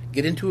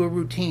 Get into a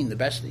routine the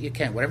best that you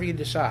can, whatever you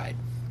decide.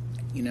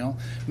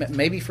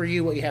 Maybe for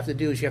you what you have to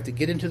do is you have to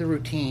get into the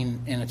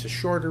routine, and it's a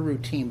shorter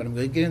routine, but I'm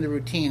going to get in the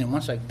routine, and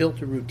once I've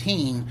built the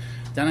routine,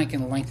 then I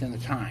can lengthen the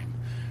time.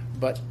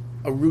 But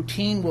a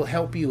routine will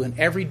help you in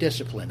every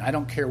discipline. I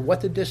don't care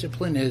what the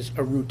discipline is,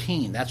 a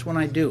routine. That's when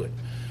I do it.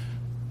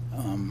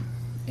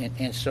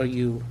 And so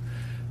you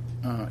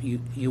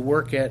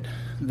work at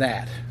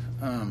that.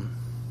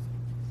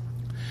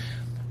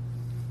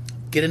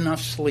 Get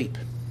enough sleep.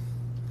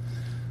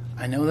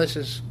 I know this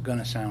is going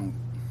to sound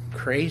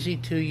crazy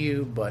to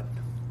you, but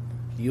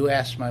you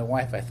ask my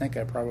wife, I think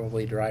I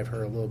probably drive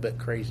her a little bit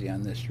crazy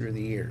on this through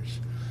the years.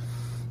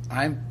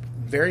 I'm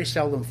very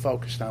seldom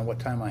focused on what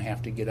time I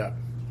have to get up.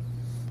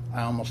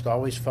 I almost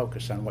always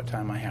focus on what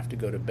time I have to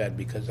go to bed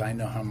because I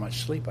know how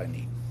much sleep I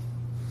need.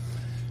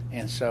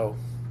 And so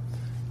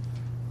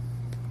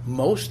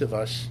most of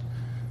us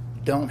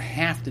don't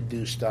have to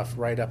do stuff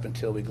right up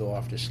until we go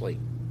off to sleep.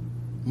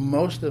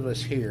 Most of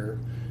us here,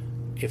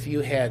 if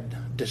you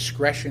had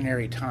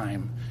discretionary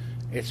time,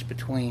 it's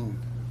between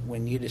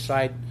when you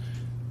decide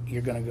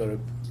you're going to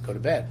go to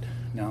bed.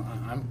 Now,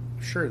 I'm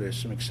sure there's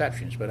some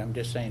exceptions, but I'm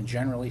just saying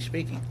generally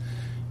speaking.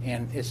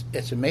 And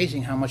it's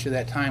amazing how much of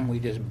that time we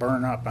just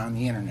burn up on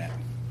the internet,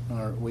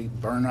 or we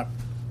burn up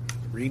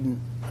reading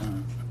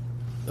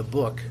the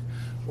book,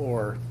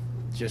 or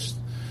just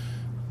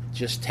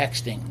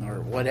texting or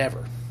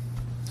whatever.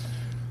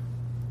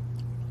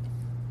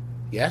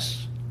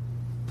 Yes,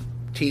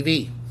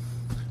 TV.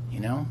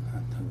 A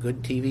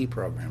good TV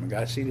program. I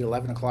got to see the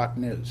 11 o'clock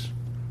news.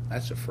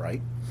 That's a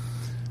fright.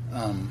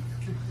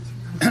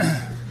 That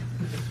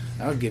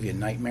would give you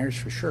nightmares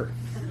for sure.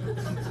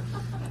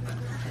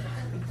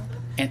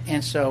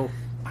 And so,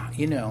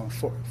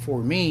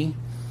 for me,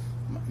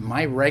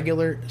 my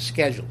regular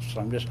schedule, so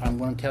I'm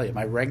going to tell you,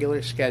 my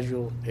regular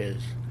schedule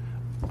is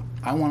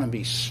I want to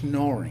be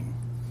snoring,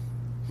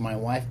 my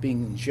wife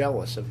being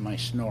jealous of my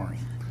snoring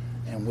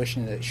and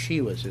wishing that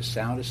she was as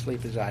sound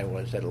asleep as I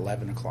was at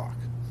 11 o'clock.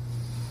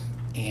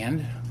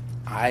 And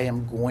I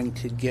am going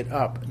to get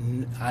up,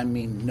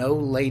 no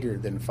later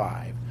than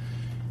 5.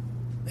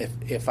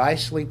 If I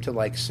sleep till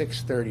like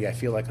 6:30, I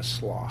feel like a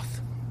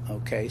sloth.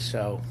 Okay,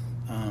 so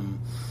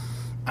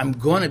I'm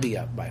going to be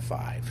up by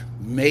 5,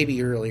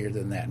 maybe earlier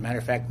than that. Matter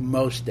of fact,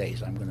 most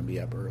days I'm going to be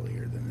up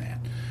earlier than that.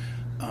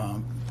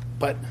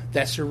 But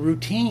that's a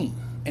routine.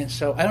 And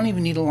so I don't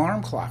even need an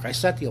alarm clock. I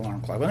set the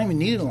alarm clock. I don't even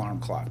need an alarm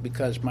clock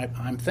because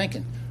I'm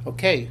thinking,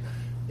 okay,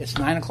 it's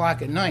 9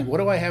 o'clock at night. What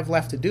do I have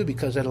left to do?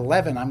 Because at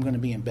 11, I'm going to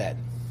be in bed.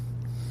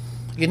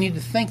 You need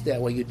to think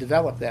that way. You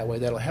develop that way.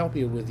 That'll help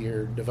you with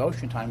your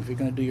devotion time if you're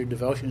going to do your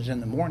devotions in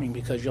the morning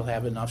because you'll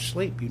have enough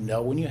sleep. You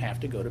know when you have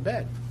to go to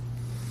bed.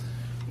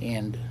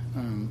 And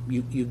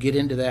you get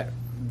into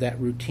that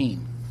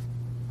routine.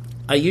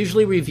 I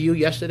usually review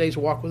yesterday's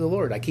walk with the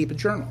Lord. I keep a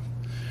journal.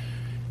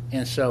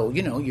 And so,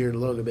 you're a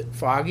little bit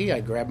foggy. I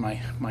grab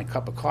my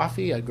cup of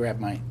coffee. I grab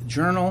my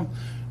journal.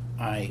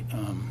 I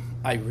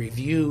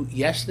review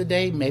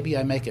yesterday. Maybe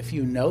I make a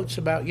few notes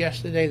about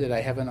yesterday that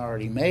I haven't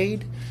already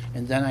made.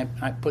 And then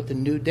I put the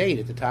new date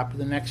at the top of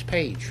the next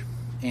page.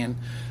 And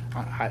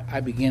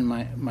I begin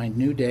my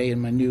new day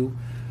and my new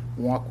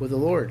walk with the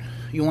Lord.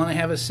 You want to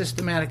have a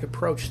systematic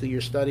approach to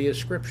your study of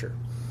Scripture.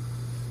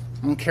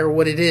 I don't care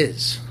what it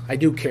is. I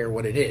do care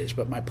what it is,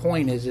 but my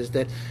point is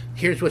that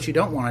here's what you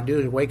don't want to do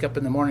is wake up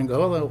in the morning and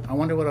go, oh, I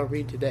wonder what I'll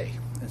read today.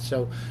 And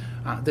so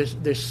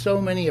there's so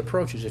many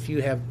approaches. If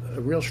you have a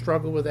real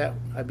struggle with that,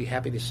 I'd be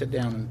happy to sit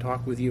down and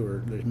talk with you,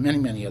 or there's many,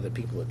 many other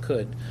people that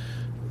could.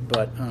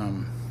 But,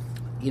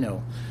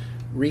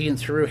 reading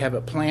through, have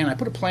a plan. I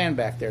put a plan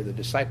back there, the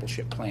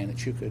discipleship plan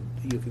that you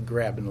could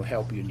grab and it'll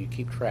help you and you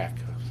keep track.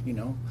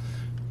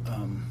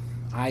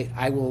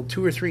 I will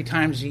 2 or 3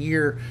 times a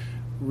year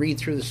read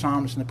through the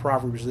Psalms and the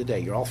Proverbs of the day.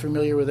 You're all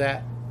familiar with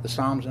that, the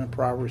Psalms and the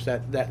Proverbs,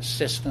 that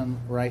system,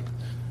 right?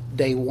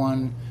 Day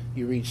 1,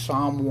 you read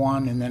Psalm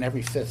 1 and then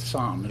every 5th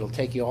Psalm. It'll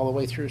take you all the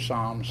way through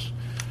Psalms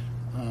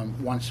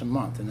once a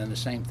month, and then the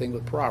same thing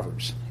with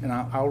Proverbs. And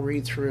I'll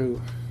read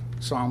through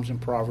Psalms and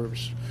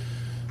Proverbs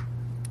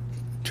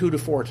 2 to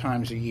 4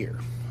 times a year.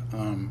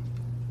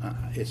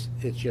 It's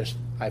just,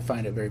 I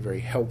find it very,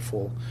 very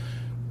helpful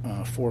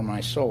for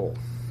my soul.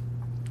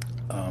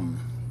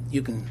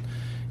 You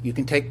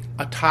can take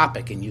a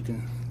topic and you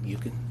can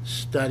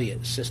study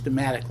it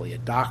systematically, a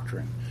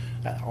doctrine.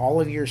 All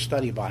of your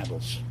study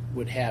Bibles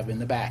would have in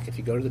the back, if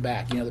you go to the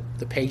back,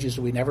 the pages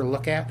that we never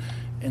look at,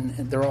 and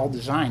they're all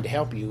designed to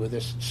help you with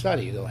this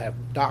study. They'll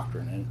have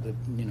doctrine,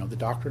 and the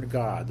doctrine of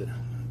God, the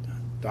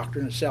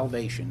doctrine of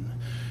salvation,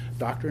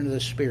 doctrine of the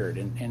Spirit,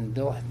 and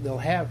they'll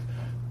have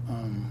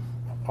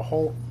a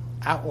whole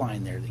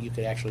outline there that you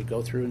could actually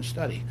go through and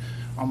study.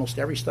 Almost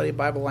every study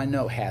Bible I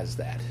know has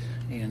that,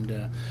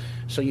 and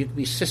so you can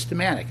be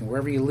systematic, and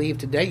wherever you leave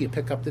today, you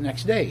pick up the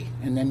next day,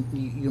 and then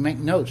you make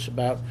notes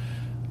about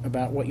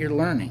what you're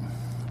learning.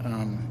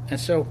 And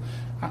so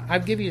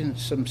I've given you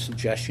some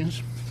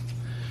suggestions.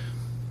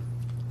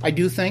 I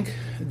do think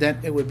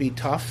that it would be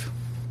tough.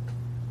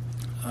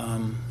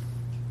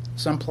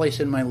 Someplace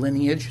in my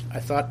lineage, I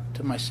thought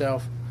to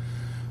myself,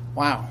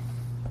 wow,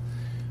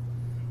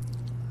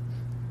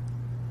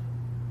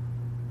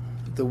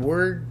 the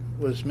Word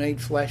was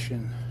made flesh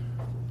and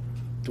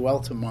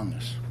dwelt among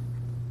us.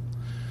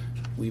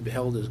 We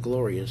beheld His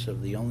glory as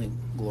of the only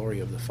glory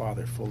of the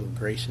Father, full of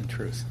grace and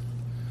truth.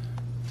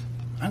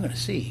 I'm going to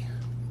see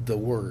the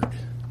Word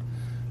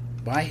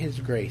by His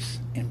grace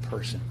in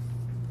person.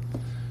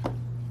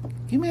 Can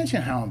you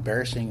imagine how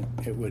embarrassing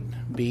it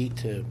would be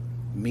to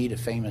meet a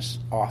famous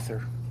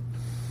author?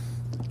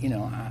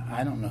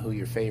 I don't know who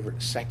your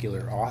favorite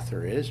secular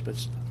author is,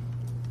 but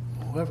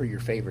whoever your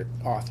favorite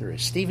author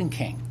is, Stephen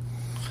King.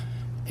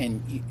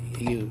 And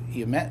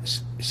you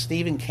met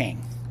Stephen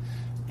King,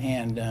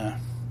 and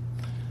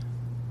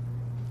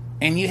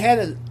you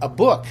had a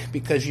book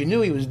because you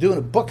knew he was doing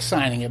a book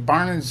signing at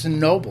Barnes &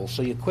 Noble,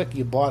 so you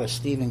bought a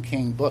Stephen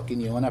King book,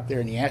 and you went up there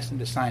and you asked him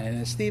to sign it,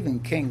 and Stephen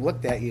King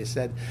looked at you and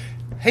said,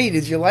 "Hey,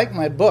 did you like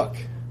my book?"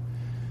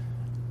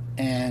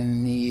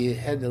 And you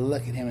had to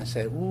look at him and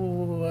say,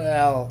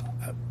 "Well,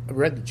 I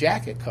read the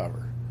jacket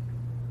cover."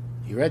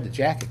 You read the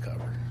jacket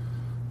cover.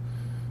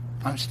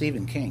 I'm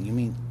Stephen King. You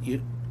mean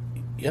you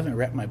haven't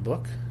read my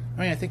book?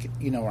 I mean, I think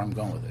you know where I'm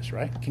going with this,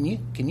 right? Can you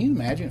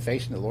imagine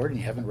facing the Lord and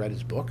you haven't read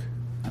His book?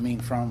 I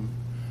mean, from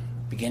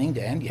beginning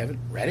to end, you haven't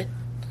read it?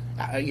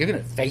 You're going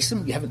to face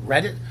Him? You haven't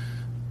read it?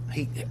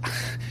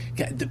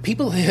 The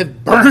people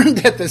have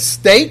burned at the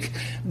stake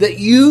that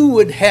you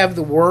would have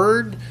the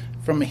Word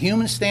from a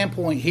human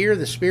standpoint here.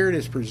 The Spirit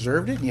has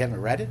preserved it, and you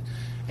haven't read it.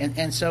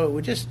 And so it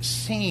would just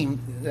seem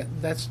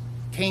that's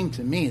came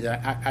to me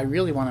that I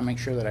really want to make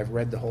sure that I've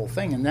read the whole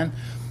thing. And then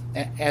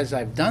as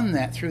I've done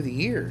that through the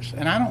years,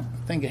 and I don't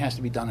think it has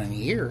to be done in a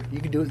year. You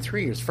could do it in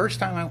 3 years. First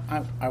time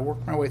I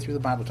worked my way through the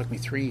Bible, it took me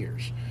 3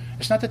 years.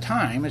 It's not the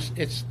time,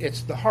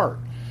 it's the heart.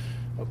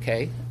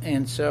 Okay?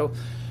 And so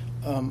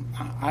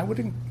I would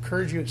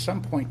encourage you at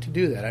some point to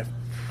do that. I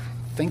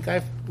think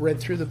I've read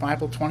through the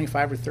Bible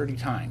 25 or 30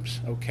 times,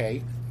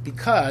 okay?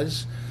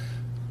 Because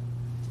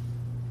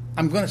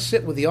I'm going to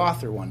sit with the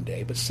author one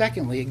day, but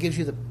secondly, it gives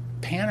you the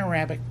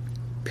panoramic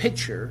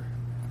picture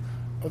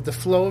of the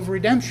flow of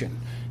redemption.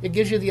 It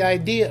gives you the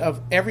idea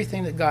of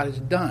everything that God has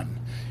done.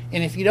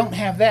 And if you don't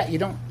have that, you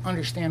don't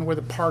understand where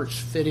the parts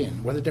fit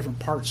in, where the different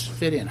parts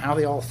fit in, how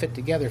they all fit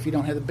together if you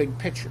don't have the big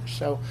picture.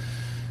 So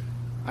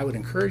I would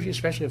encourage you,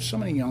 especially if so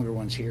many younger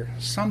ones here,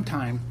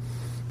 sometime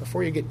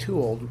before you get too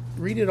old,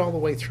 read it all the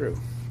way through.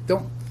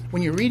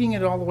 When you're reading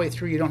it all the way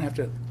through, you don't have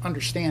to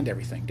understand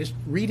everything. Just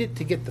read it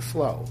to get the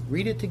flow.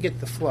 Read it to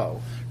get the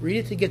flow. Read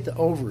it to get the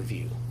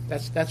overview.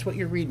 That's what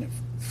you're reading it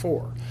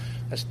for.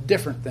 That's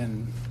different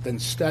than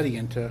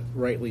studying to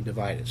rightly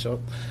divide it.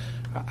 So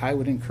I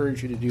would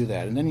encourage you to do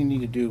that. And then you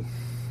need to do,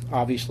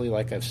 obviously,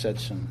 like I've said,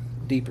 some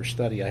deeper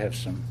study. I have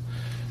some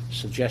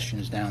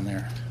suggestions down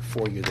there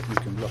for you that you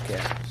can look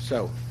at.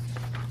 So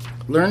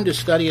learn to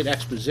study it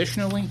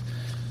expositionally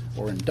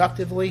or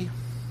inductively.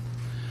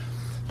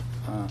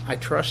 I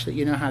trust that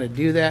you know how to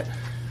do that.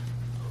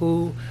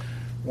 Who,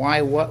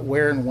 why, what,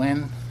 where, and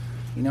when.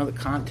 You know the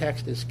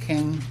context is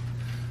king.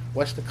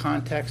 What's the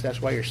context?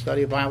 That's why your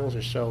study Bibles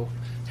are so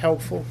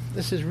helpful.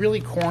 This is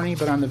really corny,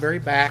 but on the very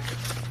back,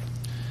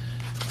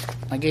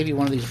 I gave you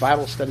one of these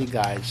Bible study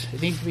guides.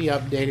 It needs to be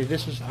updated.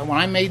 This is when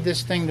I made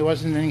this thing. There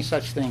wasn't any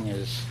such thing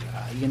as,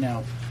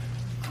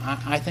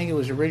 I think it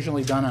was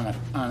originally done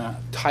on a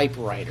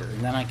typewriter,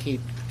 and then I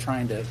keep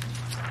trying to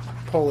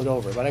pull it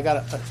over. But I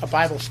got a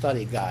Bible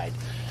study guide,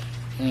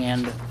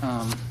 and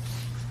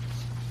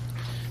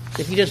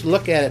if you just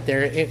look at it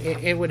there,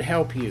 it would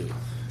help you.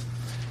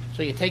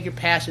 So you take your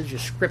passage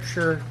of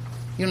Scripture,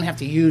 you don't have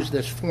to use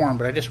this form,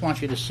 but I just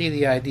want you to see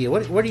the idea.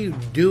 What are you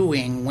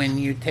doing when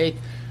you take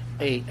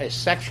a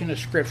section of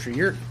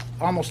Scripture?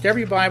 Almost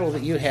every Bible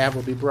that you have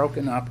will be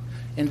broken up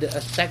into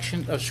a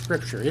section of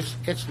Scripture.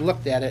 It's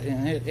looked at it,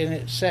 and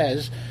it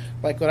says,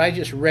 like what I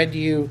just read to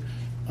you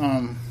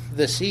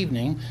this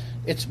evening,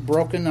 it's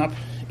broken up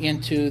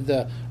into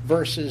the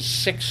verses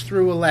 6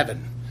 through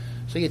 11.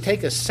 So you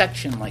take a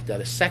section like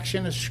that, a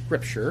section of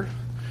Scripture,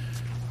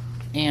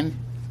 and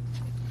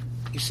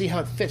you see how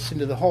it fits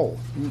into the whole.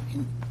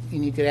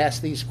 And you could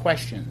ask these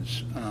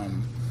questions.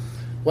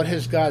 What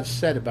has God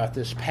said about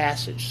this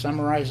passage?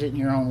 Summarize it in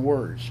your own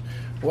words.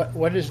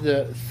 What is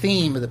the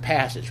theme of the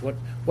passage?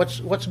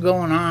 What's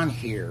going on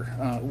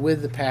here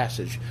with the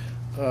passage?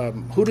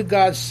 Who did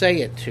God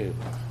say it to?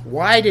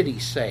 Why did he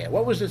say it?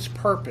 What was its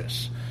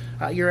purpose?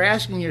 You're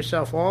asking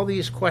yourself all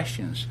these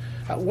questions.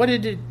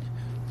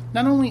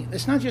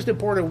 It's not just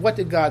important what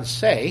did God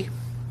say,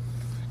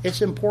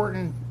 it's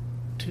important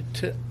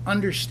to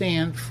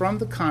understand from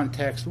the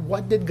context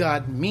what did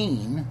God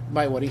mean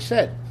by what he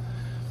said.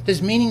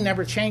 His meaning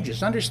never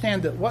changes.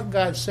 Understand that what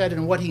God said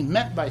and what he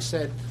meant by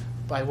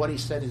what he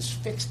said is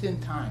fixed in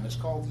time. It's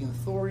called the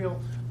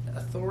authorial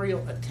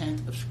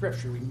intent of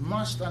Scripture. We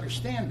must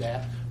understand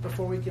that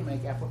before we can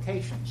make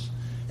applications.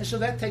 And so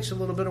that takes a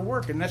little bit of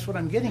work, and that's what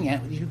I'm getting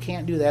at. You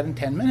can't do that in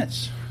 10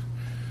 minutes.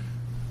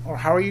 Or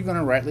how are you going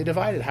to rightly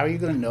divide it? How are you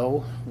going to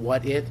know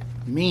what it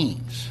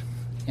means?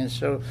 And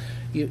so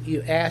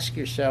you ask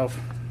yourself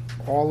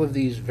all of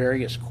these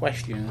various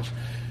questions.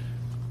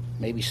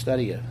 Maybe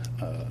study a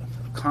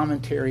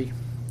commentary,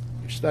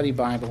 your study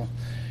Bible.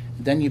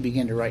 Then you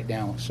begin to write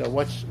down, so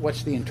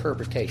what's the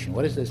interpretation?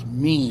 What does this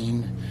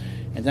mean?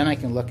 And then I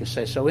can look and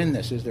say, so in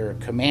this, is there a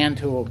command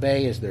to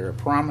obey? Is there a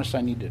promise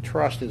I need to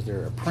trust? Is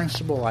there a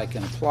principle I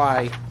can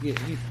apply?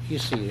 You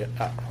see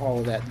all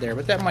of that there.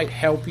 But that might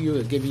help you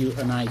or give you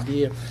an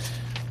idea.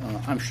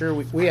 I'm sure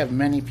we have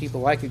many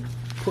people. I could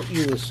put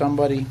you with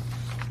somebody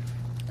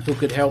who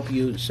could help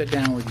you and sit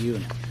down with you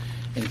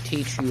and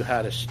teach you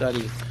how to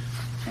study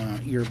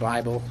your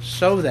Bible,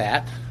 so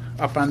that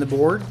up on the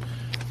board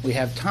we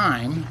have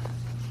time,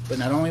 but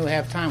not only we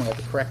have time, we have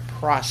the correct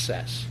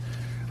process.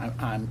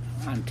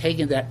 I'm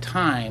taking that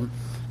time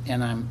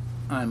and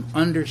I'm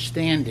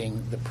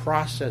understanding the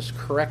process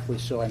correctly,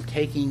 so I'm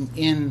taking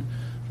in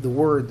the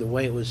Word the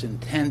way it was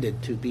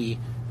intended to be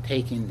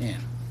taken in.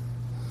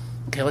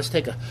 Okay, let's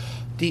take a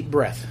deep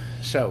breath.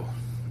 So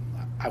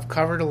I've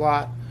covered a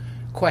lot.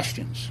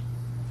 Questions?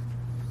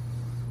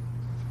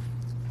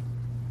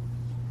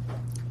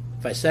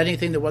 If I said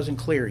anything that wasn't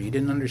clear, you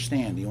didn't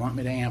understand, do you want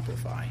me to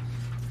amplify?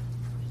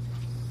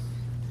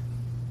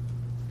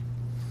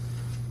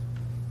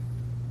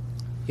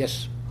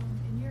 Yes?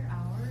 In your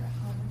hour,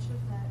 how much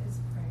of that is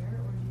prayer,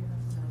 or do you have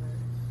another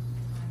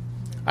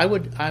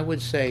time? I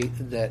would say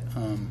that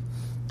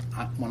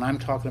when I'm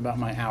talking about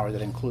my hour,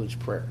 that includes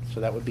prayer.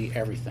 So that would be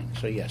everything.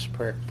 So yes,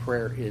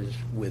 prayer is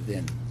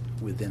within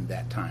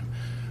that time.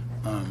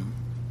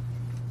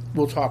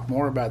 We'll talk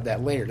more about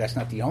that later. That's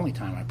not the only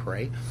time I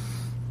pray.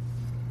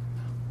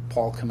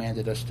 Paul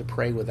commanded us to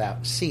pray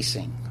without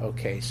ceasing.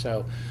 Okay,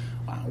 so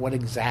what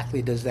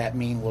exactly does that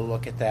mean? We'll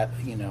look at that,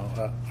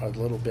 a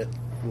little bit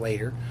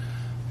later.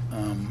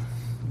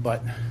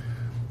 But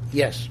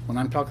yes, when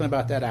I'm talking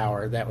about that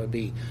hour, that would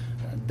be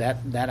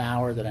that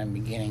hour that I'm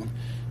beginning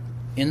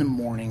in the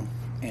morning,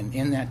 and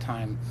in that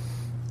time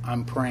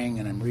I'm praying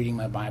and I'm reading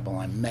my Bible,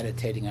 I'm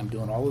meditating, I'm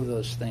doing all of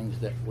those things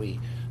that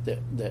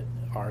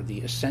are the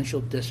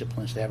essential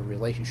disciplines to have a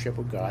relationship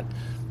with God.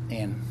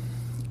 And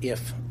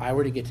if I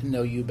were to get to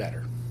know you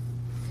better,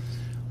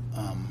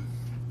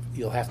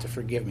 you'll have to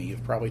forgive me.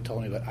 You've probably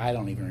told me, but I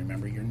don't even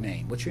remember your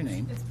name. What's your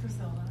name? It's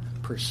Priscilla.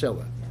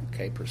 Priscilla.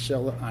 Okay,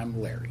 Priscilla, I'm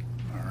Larry.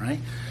 All right?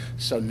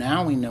 So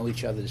now we know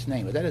each other's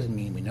name, but that doesn't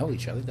mean we know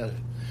each other, does it?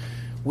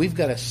 We've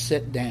got to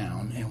sit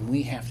down and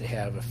we have to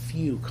have a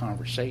few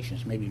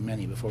conversations, maybe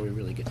many, before we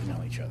really get to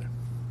know each other.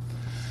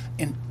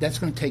 And that's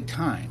going to take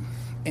time.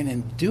 And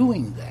in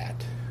doing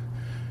that,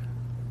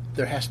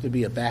 there has to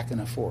be a back and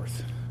a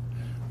forth.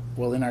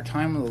 Well, in our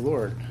time with the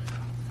Lord,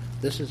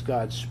 this is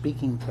God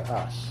speaking to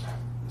us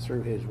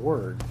through His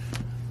Word,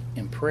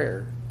 and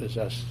prayer is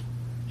us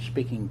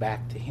speaking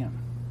back to Him.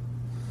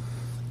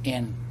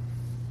 And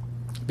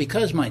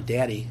because my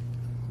daddy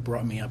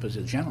brought me up as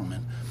a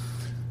gentleman,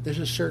 there's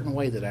a certain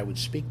way that I would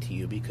speak to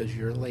you because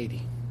you're a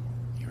lady.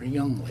 You're a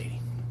young lady.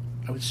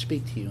 I would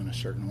speak to you in a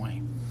certain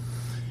way.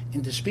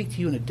 And to speak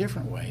to you in a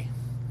different way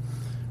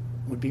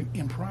would be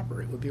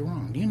improper. It would be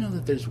wrong. Do you know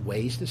that there's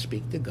ways to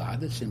speak to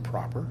God that's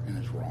improper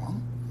and is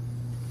wrong?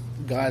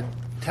 God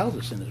tells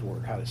us in His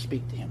Word how to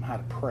speak to Him, how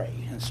to pray.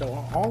 And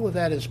so all of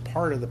that is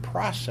part of the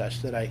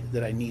process that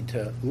I need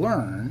to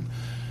learn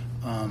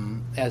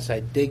as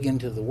I dig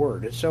into the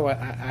Word. And so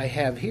I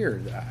have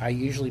here, I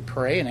usually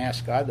pray and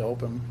ask God to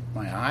open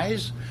my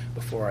eyes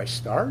before I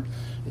start.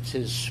 It's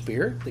His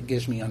Spirit that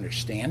gives me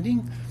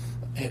understanding.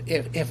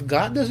 If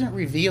God doesn't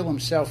reveal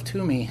Himself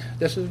to me,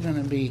 this is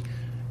going to be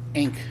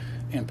ink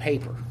and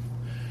paper.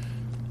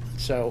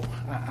 So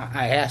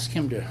I ask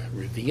him to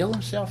reveal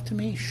himself to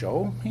me,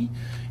 show me,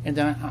 and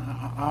then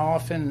I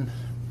often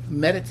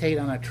meditate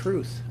on a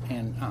truth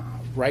and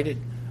write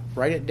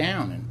it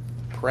down and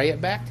pray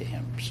it back to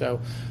him.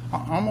 So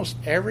almost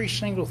every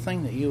single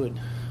thing that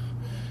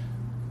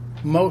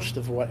most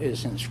of what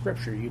is in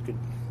Scripture, you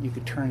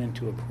could turn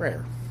into a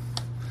prayer.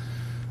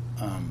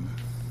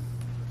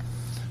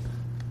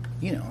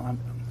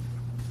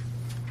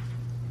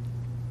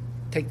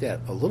 Take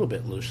that a little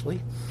bit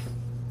loosely.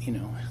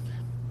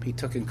 He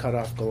took and cut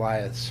off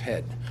Goliath's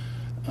head.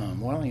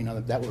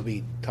 That would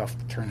be tough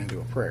to turn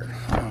into a prayer.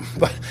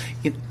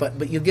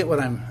 But you get what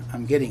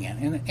I'm getting at.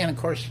 And of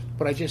course,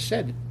 what I just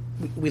said,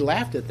 we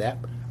laughed at that,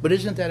 but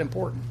isn't that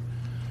important?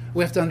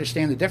 We have to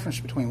understand the difference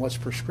between what's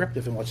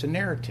prescriptive and what's a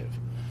narrative.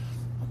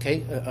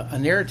 Okay, a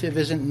narrative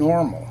isn't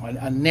normal.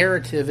 A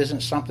narrative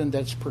isn't something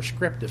that's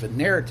prescriptive. A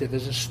narrative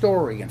is a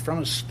story, and from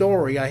a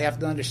story, I have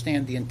to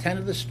understand the intent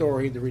of the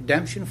story, the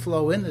redemption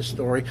flow in the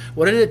story.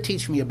 What did it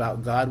teach me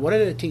about God? What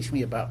did it teach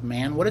me about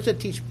man? What does it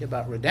teach me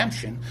about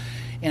redemption?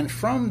 And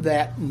from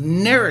that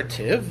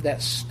narrative,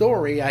 that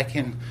story, I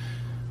can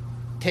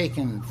take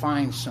and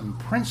find some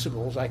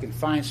principles. I can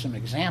find some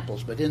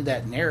examples, but in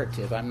that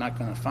narrative, I'm not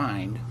going to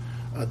find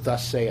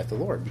 "Thus saith the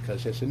Lord,"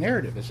 because it's a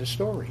narrative. It's a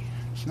story.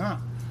 It's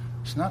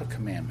not a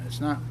commandment. It's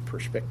not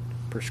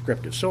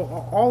prescriptive. So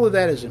all of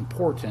that is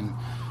important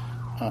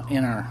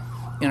in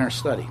our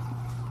study.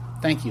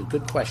 Thank you.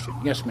 Good question.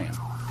 Yes, ma'am.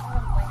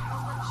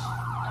 How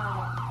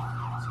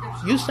much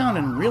scripture? You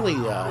sounding really.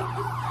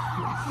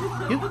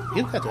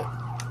 You've got to.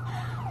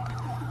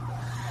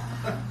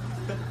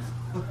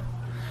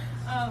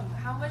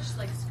 How much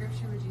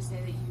scripture would you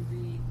say that you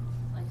read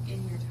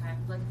in your time?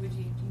 Do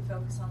you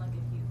focus on a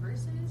few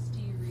verses? Do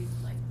you read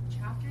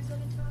chapters at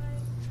a time?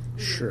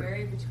 Does Sure. it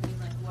vary between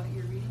what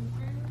you're reading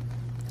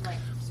through and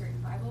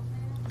certain Bible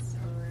plans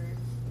or?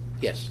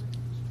 Yes.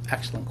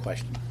 Excellent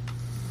question.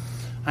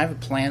 I have a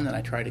plan that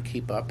I try to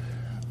keep up.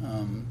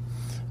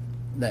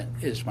 That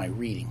is my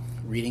reading.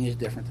 Reading is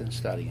different than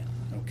studying.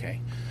 Okay,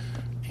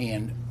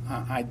 and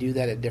I do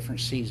that at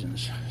different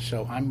seasons.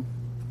 So I'm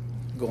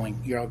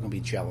going. You're all going to be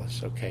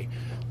jealous. Okay,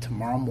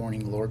 tomorrow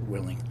morning, Lord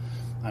willing,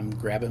 I'm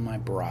grabbing my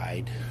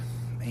bride,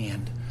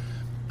 and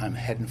I'm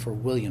heading for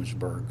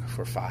Williamsburg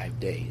for 5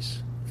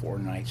 days. 4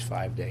 nights,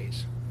 5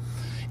 days.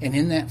 And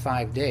in that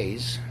 5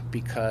 days,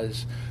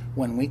 because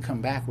when we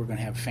come back, we're going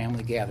to have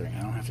family gathering.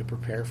 I don't have to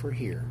prepare for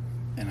here.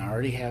 And I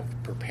already have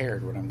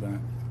prepared what I'm going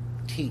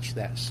to teach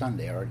that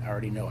Sunday. I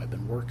already know. I've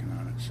been working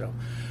on it. So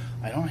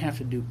I don't have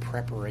to do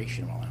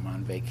preparation while I'm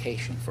on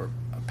vacation. For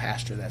a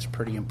pastor, that's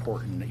pretty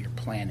important that you're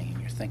planning and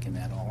you're thinking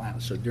that all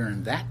out. So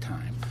during that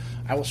time,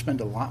 I will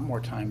spend a lot more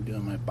time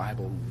doing my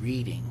Bible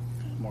reading,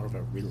 more of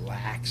a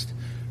relaxed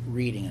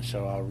reading. And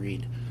so I'll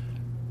read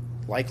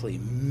likely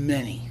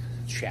many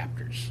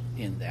chapters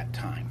in that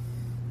time.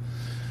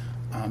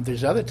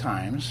 There's other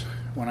times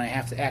when I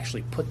have to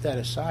actually put that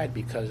aside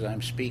because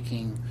I'm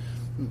speaking.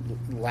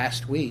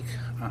 Last week,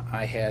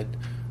 I had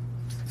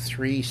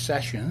 3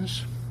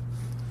 sessions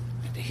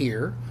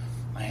here.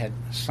 I had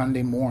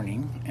Sunday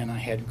morning, and I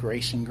had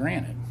Grace and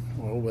Granted.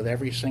 Well, with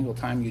every single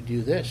time you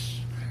do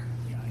this,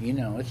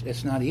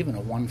 it's not even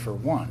a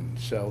 1-for-1.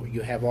 So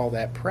you have all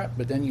that prep,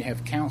 but then you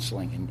have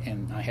counseling,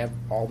 and I have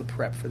all the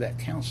prep for that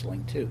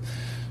counseling too.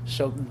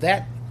 So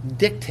that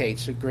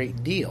dictates a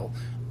great deal.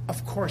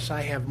 Of course,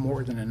 I have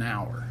more than an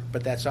hour,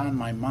 but that's on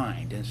my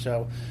mind, and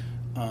so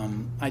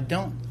I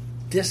don't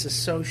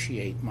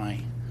disassociate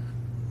my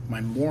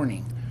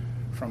morning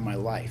from my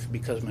life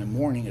because my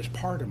morning is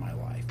part of my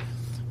life.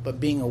 But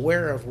being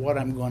aware of what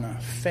I'm going to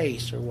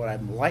face or what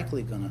I'm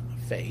likely going to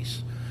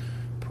face.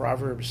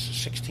 Proverbs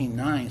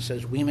 16:9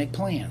 says we make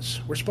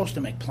plans. We're supposed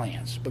to make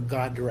plans, but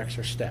God directs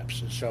our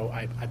steps. And so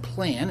I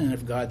plan, and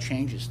if God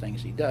changes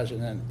things, He does.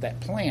 And then that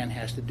plan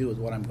has to do with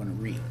what I'm going to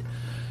read.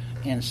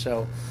 And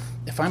so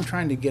if I'm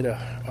trying to get a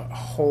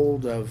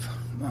hold of,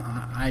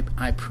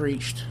 I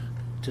preached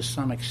to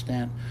some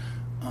extent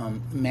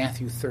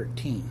Matthew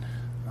 13,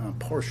 a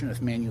portion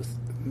of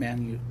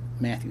Matthew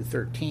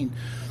 13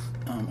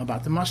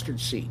 about the mustard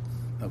seed.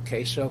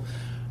 Okay, so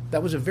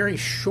that was a very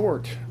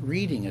short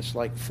reading. It's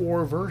like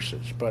 4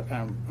 verses, but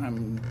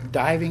I'm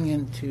diving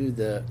into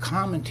the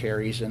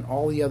commentaries and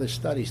all the other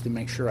studies to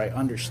make sure I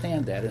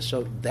understand that. And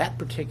so that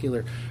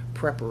particular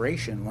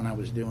preparation, when I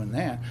was doing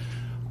that,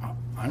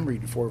 I'm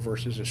reading 4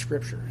 verses of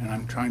Scripture, and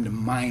I'm trying to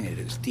mine it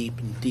as deep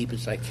and deep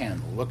as I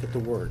can. Look at the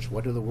words.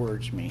 What do the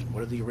words mean?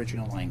 What do the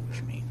original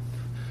language mean?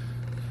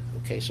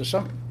 Okay, so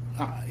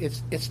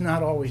it's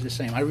not always the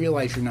same. I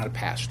realize you're not a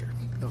pastor.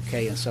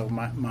 Okay, and so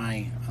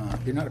my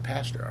you're not a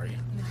pastor, are you?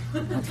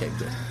 Okay,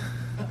 good.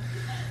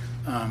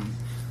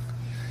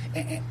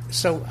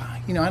 So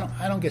I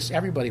don't guess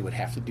everybody would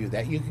have to do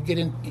that. You could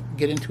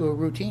get into a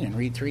routine and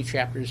read 3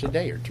 chapters a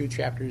day, or 2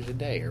 chapters a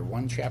day, or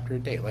 1 chapter a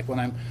day. Like when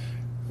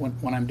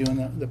I'm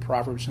doing the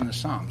Proverbs and the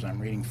Psalms, I'm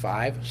reading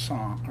 5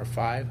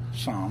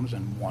 Psalms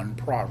and 1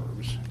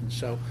 Proverbs, and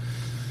so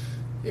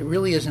it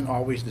really isn't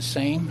always the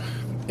same.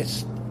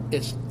 It's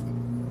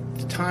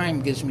the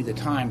time gives me the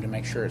time to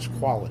make sure it's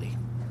quality.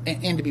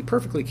 And to be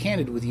perfectly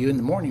candid with you, in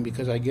the morning,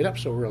 because I get up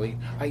so early,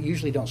 I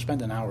usually don't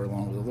spend an hour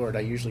alone with the Lord. I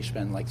usually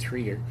spend like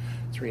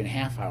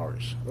 3.5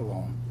 hours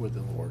alone with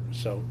the Lord.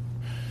 So,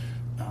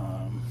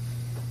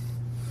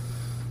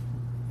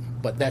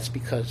 but that's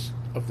because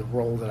of the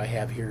role that I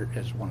have here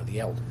as one of the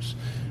elders.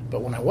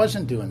 But when I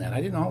wasn't doing that,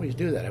 I didn't always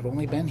do that. I've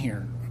only been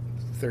here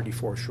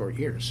 34 short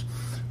years.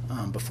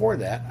 Before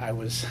that, I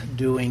was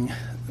doing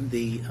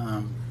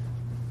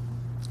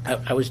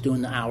I was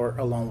doing the hour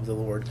alone with the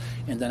Lord,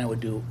 and then I would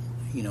do,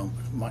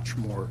 much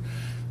more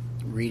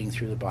reading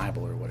through the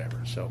Bible or whatever.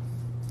 So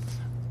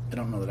I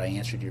don't know that I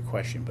answered your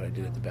question, but I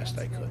did it the best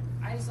I could.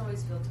 I just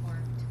always feel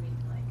torn between,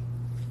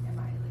 am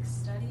I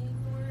studying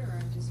more or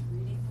I'm just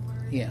reading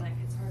more? Yeah. And,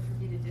 it's hard for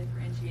me to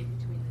differentiate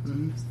between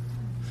the two sometimes.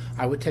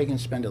 I would take and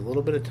spend a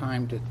little bit of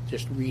time to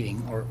just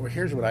reading, or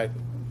here's what I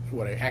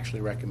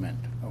actually recommend.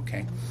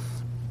 Okay,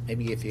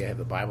 maybe if you have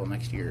the Bible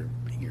next to your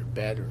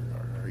bed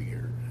or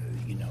your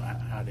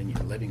out in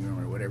your living room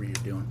or whatever you're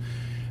doing,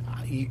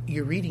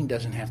 your reading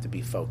doesn't have to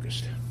be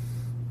focused.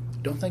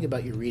 Don't think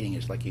about your reading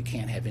as like you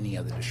can't have any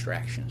other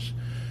distractions.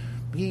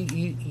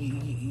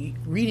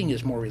 Reading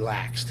is more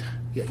relaxed.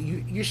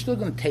 You're still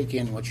going to take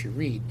in what you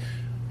read.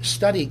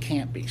 Study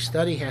can't be.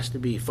 Study has to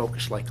be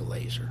focused like a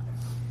laser.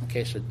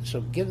 Okay,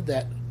 so give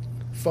that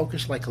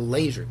focus like a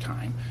laser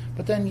time,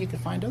 but then you can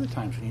find other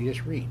times when you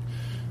just read.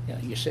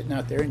 You're sitting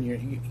out there and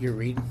you're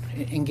reading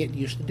and get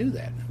used to do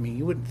that. I mean,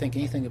 you wouldn't think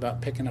anything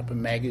about picking up a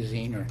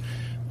magazine or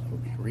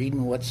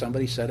reading what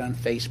somebody said on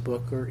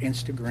Facebook or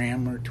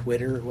Instagram or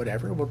Twitter or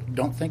whatever. Well,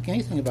 don't think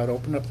anything about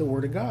opening up the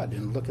Word of God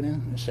and looking in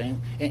and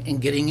saying and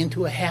getting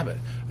into a habit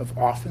of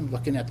often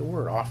looking at the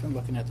Word.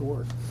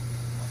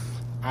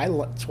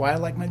 That's why I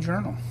like my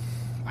journal.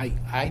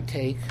 I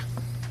take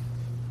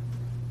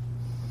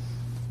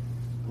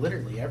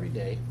literally every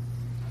day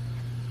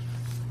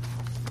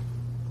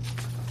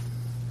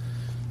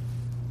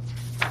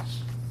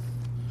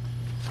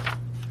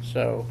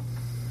so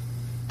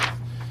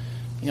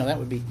that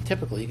would be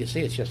typical. You can see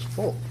it's just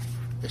full,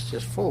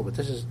 but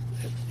this is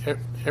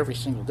every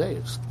single day.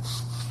 It's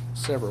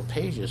several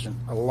pages, and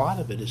a lot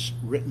of it is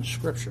written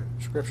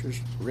scripture's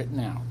written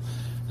out.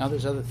 Now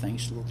there's other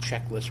things, little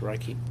checklists where I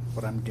keep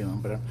what I'm doing,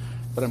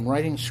 but I'm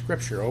writing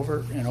scripture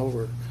over and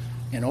over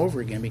and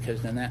over again,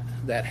 because then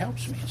that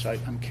helps me. So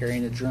I'm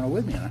carrying the journal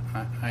with me, and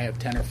I have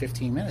 10 or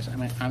 15 minutes.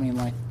 I mean,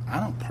 I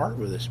don't part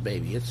with this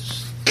baby.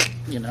 It's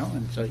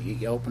and so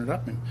you open it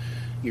up and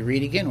you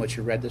read again what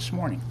you read this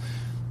morning.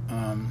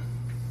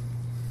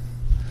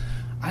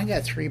 I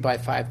got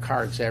 3x5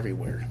 cards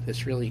everywhere.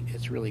 It's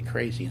really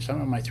crazy. And some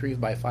of my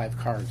 3x5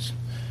 cards,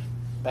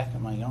 back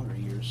in my younger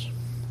years,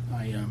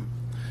 I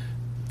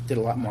did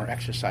a lot more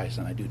exercise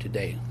than I do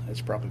today.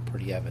 That's probably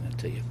pretty evident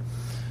to you.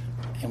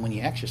 And when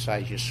you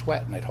exercise, you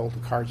sweat, and I'd hold the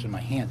cards in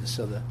my hand,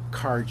 so the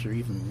cards are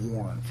even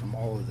worn from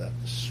all of the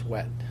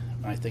sweat.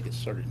 And I think it's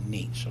sort of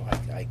neat, so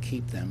I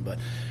keep them.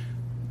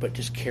 But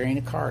just carrying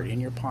a card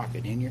in your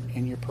pocket,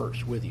 in your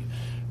purse with you,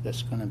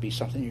 that's going to be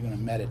something you're going to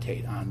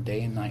meditate on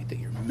day and night, that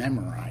you're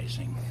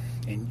memorizing.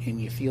 And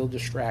you feel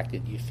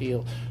distracted, you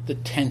feel the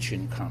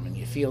tension coming,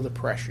 you feel the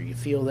pressure, you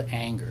feel the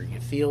anger, you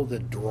feel the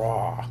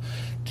draw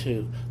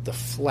to the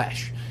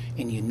flesh,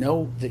 and you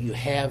know that you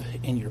have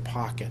in your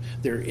pocket,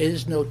 there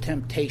is no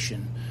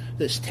temptation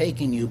that's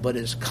taking you but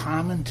is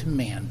common to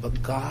man,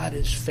 but God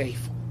is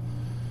faithful.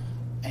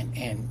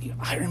 And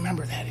I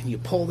remember that, and you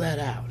pull that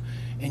out,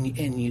 and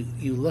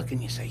you look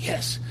and you say,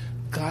 yes,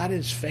 God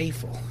is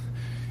faithful.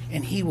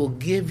 And he will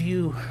give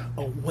you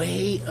a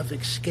way of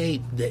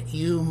escape that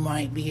you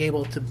might be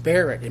able to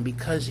bear it. And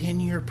because in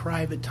your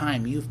private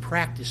time you've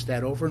practiced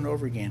that over and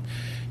over again,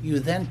 you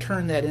then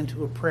turn that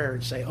into a prayer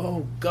and say,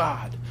 oh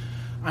God,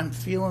 I'm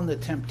feeling the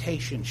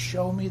temptation.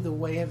 Show me the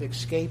way of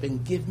escape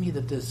and give me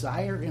the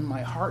desire in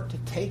my heart to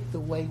take the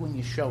way when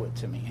you show it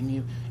to me.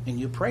 And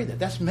you pray that.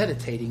 That's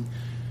meditating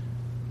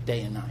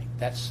day and night.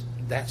 That's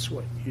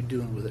what you're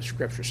doing with the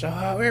scripture. So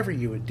however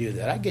you would do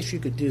that, I guess you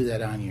could do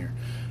that on your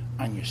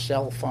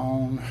cell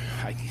phone.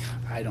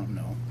 I don't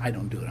know. I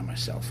don't do it on my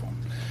cell phone.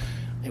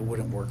 It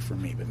wouldn't work for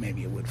me, but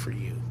maybe it would for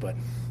you. But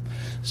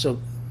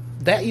so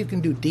that you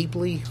can do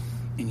deeply,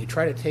 and you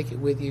try to take it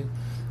with you.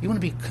 You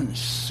want to be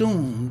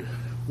consumed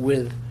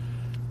with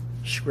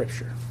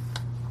Scripture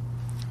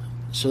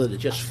so that it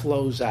just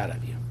flows out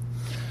of you.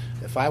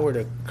 If I were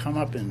to come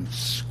up and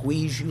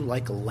squeeze you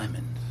like a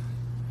lemon,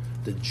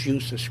 the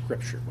juice of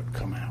Scripture would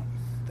come out.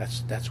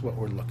 That's what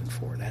we're looking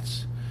for.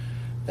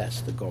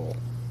 That's the goal.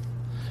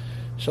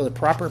 So the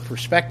proper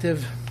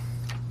perspective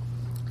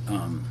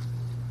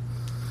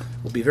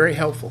will be very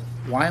helpful.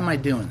 Why am I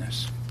doing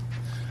this?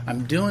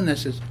 I'm doing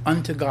this as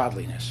unto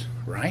godliness,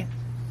 right?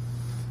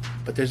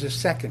 But there's a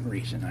second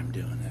reason I'm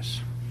doing this.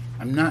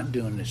 I'm not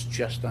doing this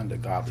just unto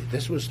godliness.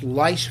 This was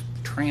life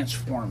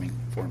transforming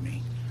for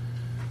me.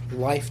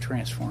 Life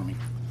transforming.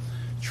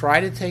 Try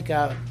to take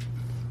out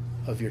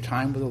of your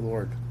time with the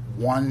Lord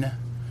one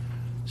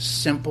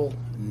simple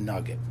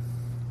nugget.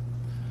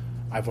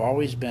 I've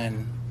always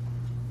been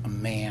a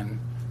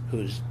man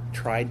who's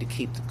tried to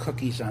keep the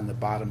cookies on the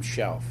bottom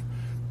shelf,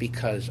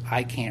 because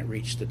I can't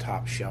reach the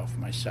top shelf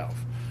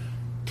myself.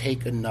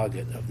 Take a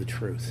nugget of the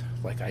truth,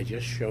 like I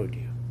just showed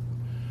you.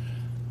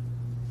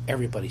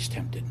 Everybody's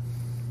tempted.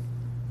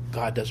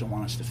 God doesn't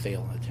want us to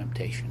fail in a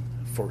temptation.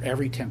 For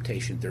every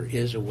temptation, there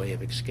is a way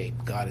of escape.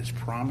 God has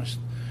promised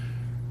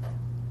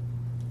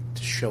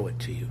to show it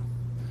to you.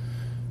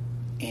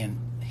 And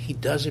he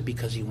does it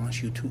because he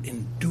wants you to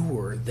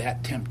endure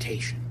that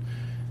temptation.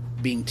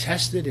 Being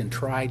tested and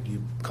tried,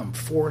 you come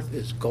forth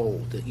as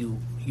gold, that you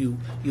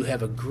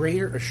have a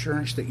greater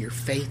assurance that your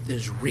faith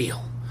is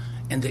real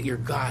and that your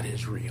God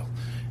is real.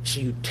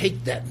 So you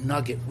take that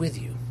nugget with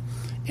you.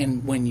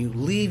 And when you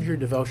leave your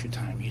devotion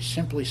time, you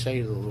simply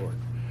say to the Lord,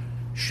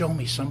 show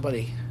me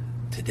somebody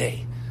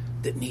today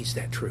that needs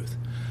that truth.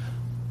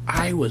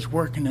 I was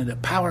working at a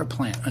power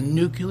plant, a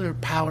nuclear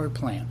power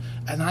plant,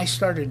 and I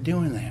started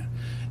doing that.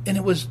 And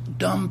it was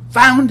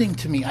dumbfounding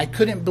to me. I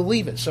couldn't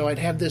believe it. So I'd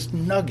have this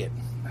nugget.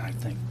 And I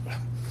think,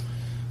 well,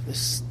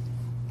 this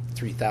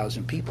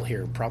 3,000 people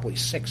here, probably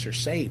 6 are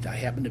saved. I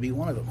happen to be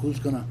one of them. Who's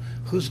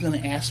gonna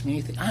ask me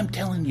anything? I'm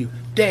telling you,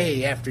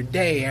 day after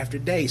day after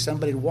day,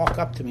 somebody would walk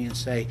up to me and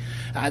say,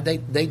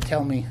 they'd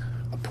tell me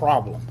a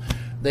problem.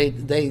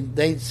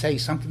 They'd say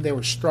something, they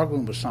were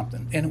struggling with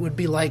something. And it would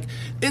be like,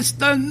 it's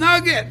the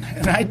nugget!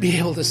 And I'd be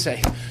able to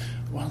say,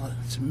 well,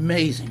 it's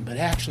amazing. But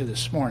actually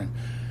this morning,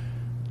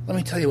 let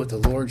me tell you what the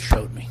Lord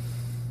showed me.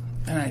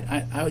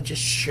 And I would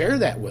just share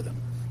that with them.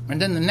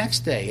 And then the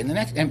next day,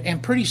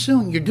 and pretty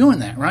soon you're doing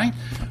that, right?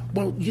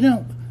 Well,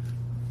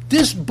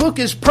 this book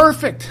is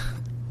perfect.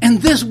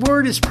 And this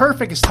word is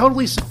perfect. It's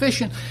totally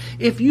sufficient.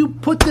 If you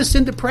put this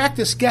into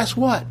practice, guess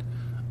what?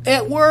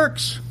 It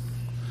works.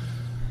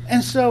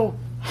 And so,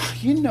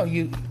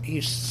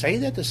 you say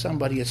that to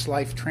somebody, it's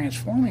life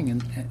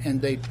transforming,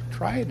 and they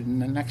try it,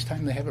 and the next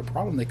time they have a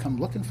problem, they come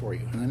looking for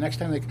you. And the next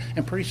time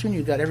and pretty soon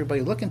you've got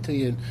everybody looking to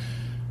you,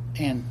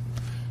 and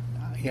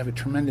you have a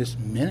tremendous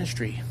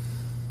ministry.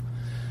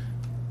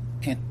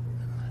 And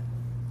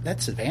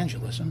that's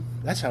evangelism.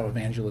 That's how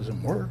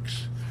evangelism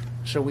works.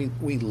 So we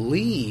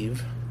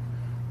leave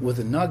with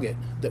a nugget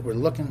that we're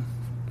looking,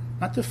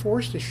 not to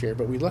force to share,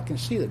 but we look and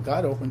see that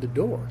God opened the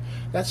door.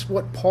 That's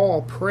what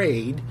Paul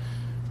prayed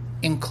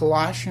in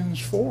Colossians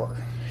 4.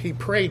 He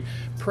prayed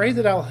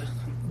that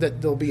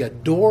there'll be a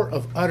door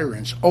of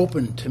utterance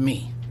open to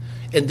me.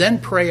 And then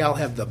pray I'll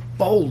have the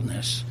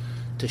boldness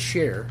to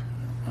share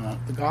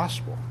the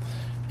gospel.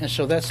 And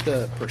so that's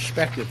the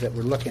perspective that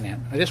we're looking at.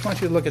 I just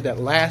want you to look at that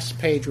last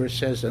page where it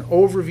says an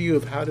overview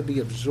of how to be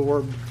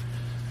absorbed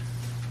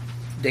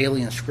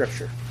daily in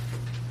Scripture.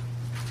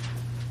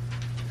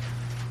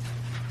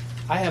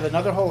 I have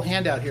another whole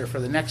handout here for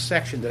the next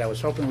section that I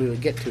was hoping we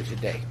would get to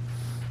today.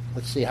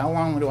 Let's see, how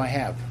long do I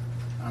have?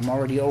 I'm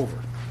already over.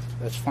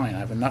 That's fine. I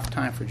have enough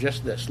time for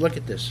just this. Look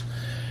at this.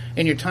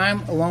 In your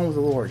time alone with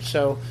the Lord.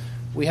 So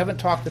we haven't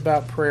talked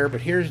about prayer,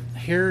 but here's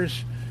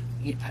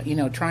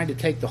trying to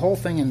take the whole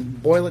thing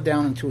and boil it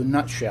down into a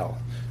nutshell.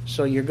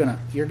 So you're gonna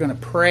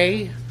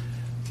pray.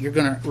 You're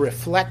gonna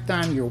reflect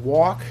on your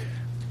walk.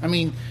 I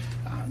mean,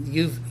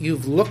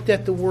 you've looked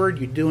at the Word.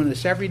 You're doing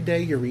this every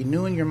day. You're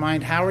renewing your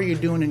mind. How are you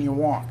doing in your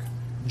walk?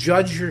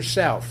 Judge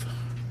yourself.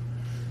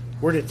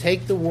 We're to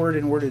take the Word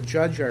and we're to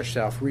judge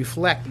ourselves.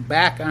 Reflect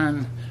back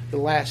on the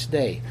last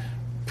day.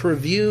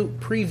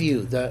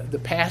 Preview the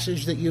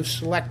passage that you've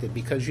selected,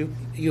 because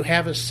you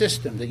have a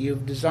system that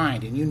you've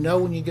designed, and you know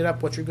when you get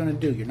up what you're going to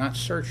do. You're not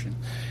searching.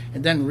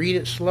 And then read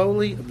it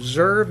slowly,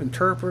 observe,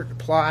 interpret,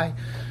 apply.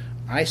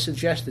 I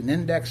suggest an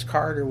index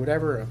card or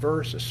whatever, a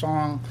verse, a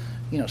song,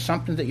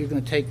 something that you're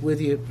going to take with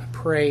you,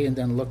 pray, and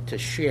then look to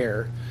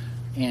share.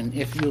 And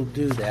if you'll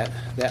do that,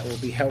 that will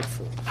be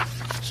helpful.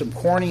 Some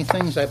corny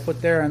things I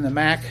put there on the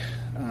Mac: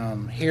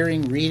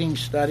 hearing, reading,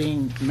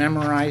 studying,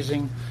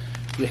 memorizing.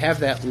 You have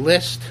that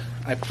list.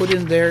 I put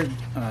in there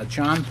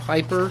John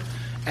Piper,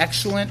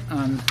 excellent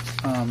on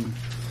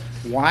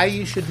why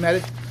you should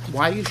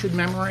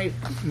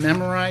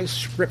memorize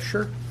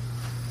Scripture.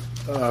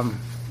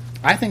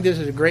 I think this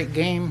is a great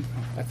game.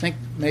 I think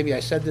maybe I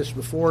said this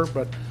before,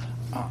 but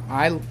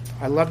I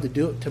love to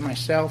do it to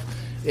myself.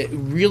 It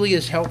really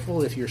is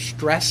helpful if you're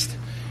stressed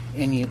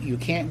and you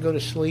can't go to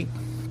sleep,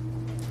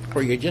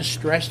 or you're just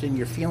stressed and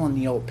you're feeling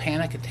the old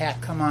panic attack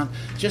come on.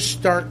 Just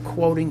start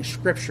quoting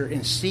Scripture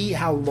and see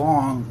how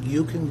long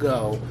you can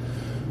go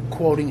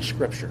quoting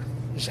Scripture.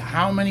 So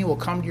how many will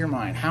come to your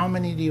mind? How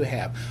many do you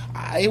have?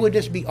 It would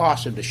just be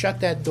awesome to shut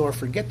that door,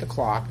 forget the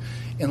clock,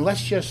 and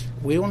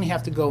we only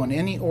have to go in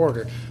any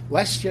order.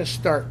 Let's just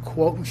start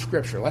quoting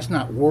Scripture. Let's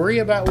not worry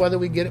about whether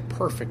we get it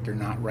perfect or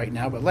not right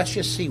now, but let's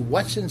just see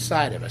what's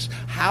inside of us.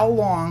 How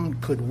long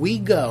could we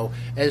go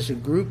as a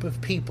group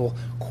of people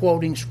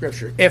quoting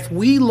Scripture? If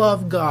we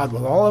love God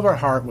with all of our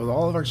heart, with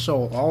all of our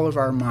soul, all of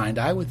our mind,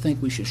 I would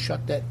think we should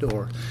shut that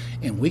door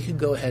and we could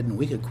go ahead and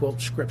we could quote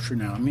Scripture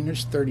now. I mean,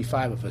 there's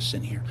 35 of us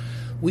in here.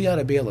 We ought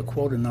to be able to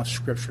quote enough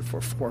Scripture for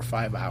 4 or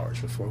 5 hours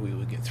before we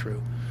would get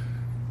through,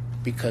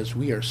 because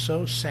we are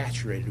so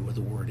saturated with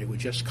the Word, it would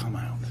just come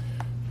out.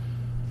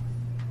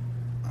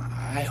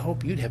 I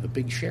hope you'd have a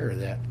big share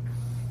of that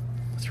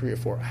 3 or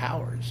 4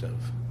 hours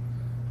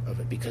of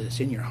it because it's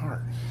in your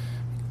heart.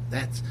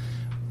 That's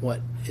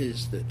what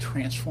is the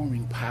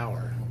transforming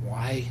power,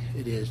 why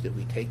it is that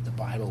we take the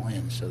Bible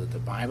in, so that the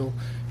Bible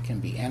can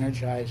be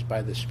energized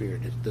by the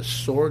Spirit. The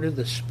sword of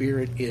the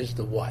Spirit is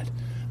the what?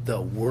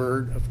 The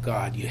Word of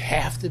God. You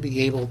have to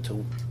be able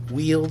to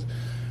wield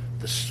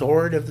the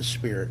sword of the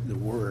Spirit, the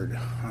Word,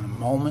 on a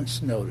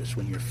moment's notice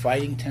when you're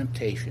fighting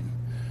temptation,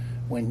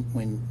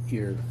 when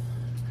you're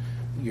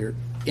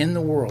in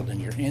the world and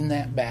you're in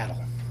that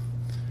battle.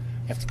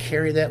 You have to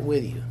carry that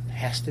with you. It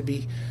has to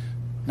be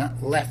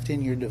not left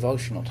in your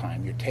devotional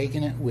time. You're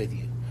taking it with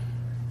you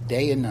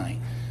day and night,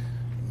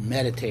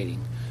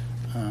 meditating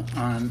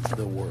on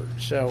the Word.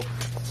 So,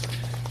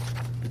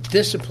 the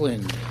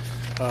discipline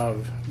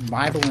of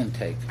Bible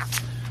intake.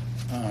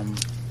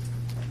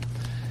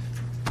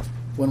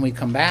 When we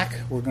come back,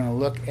 we're going to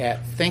look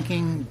at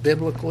thinking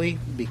biblically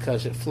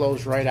because it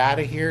flows right out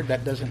of here.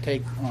 That doesn't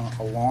take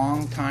a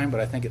long time, but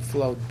I think it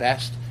flowed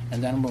best.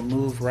 And then we'll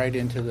move right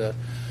into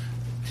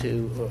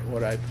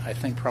what I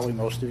think probably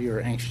most of you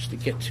are anxious to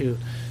get to,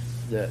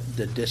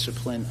 the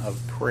discipline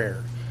of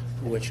prayer,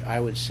 which I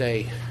would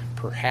say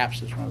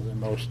perhaps is one of the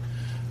most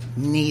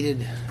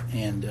needed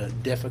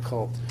and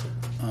difficult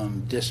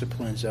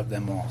disciplines of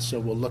them all. So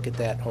we'll look at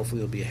that.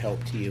 Hopefully it'll be a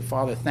help to you.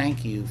 Father,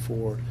 thank you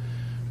for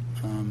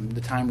the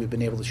time we've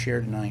been able to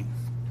share tonight.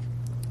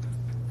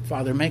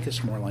 Father, make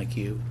us more like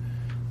you.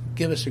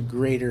 Give us a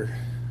greater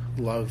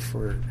love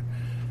for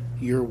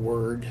your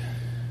word.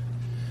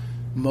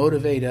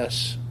 Motivate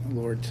us,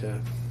 Lord,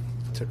 to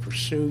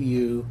pursue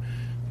you,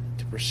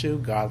 to pursue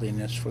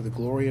godliness for the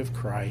glory of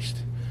Christ.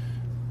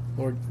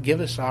 Lord,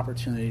 give us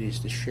opportunities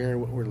to share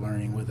what we're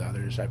learning with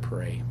others, I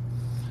pray.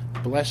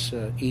 Bless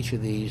each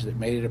of these that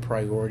made it a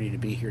priority to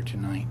be here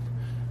tonight.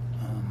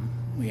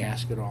 We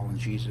ask it all in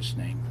Jesus'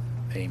 name.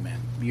 Amen.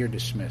 You're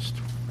dismissed.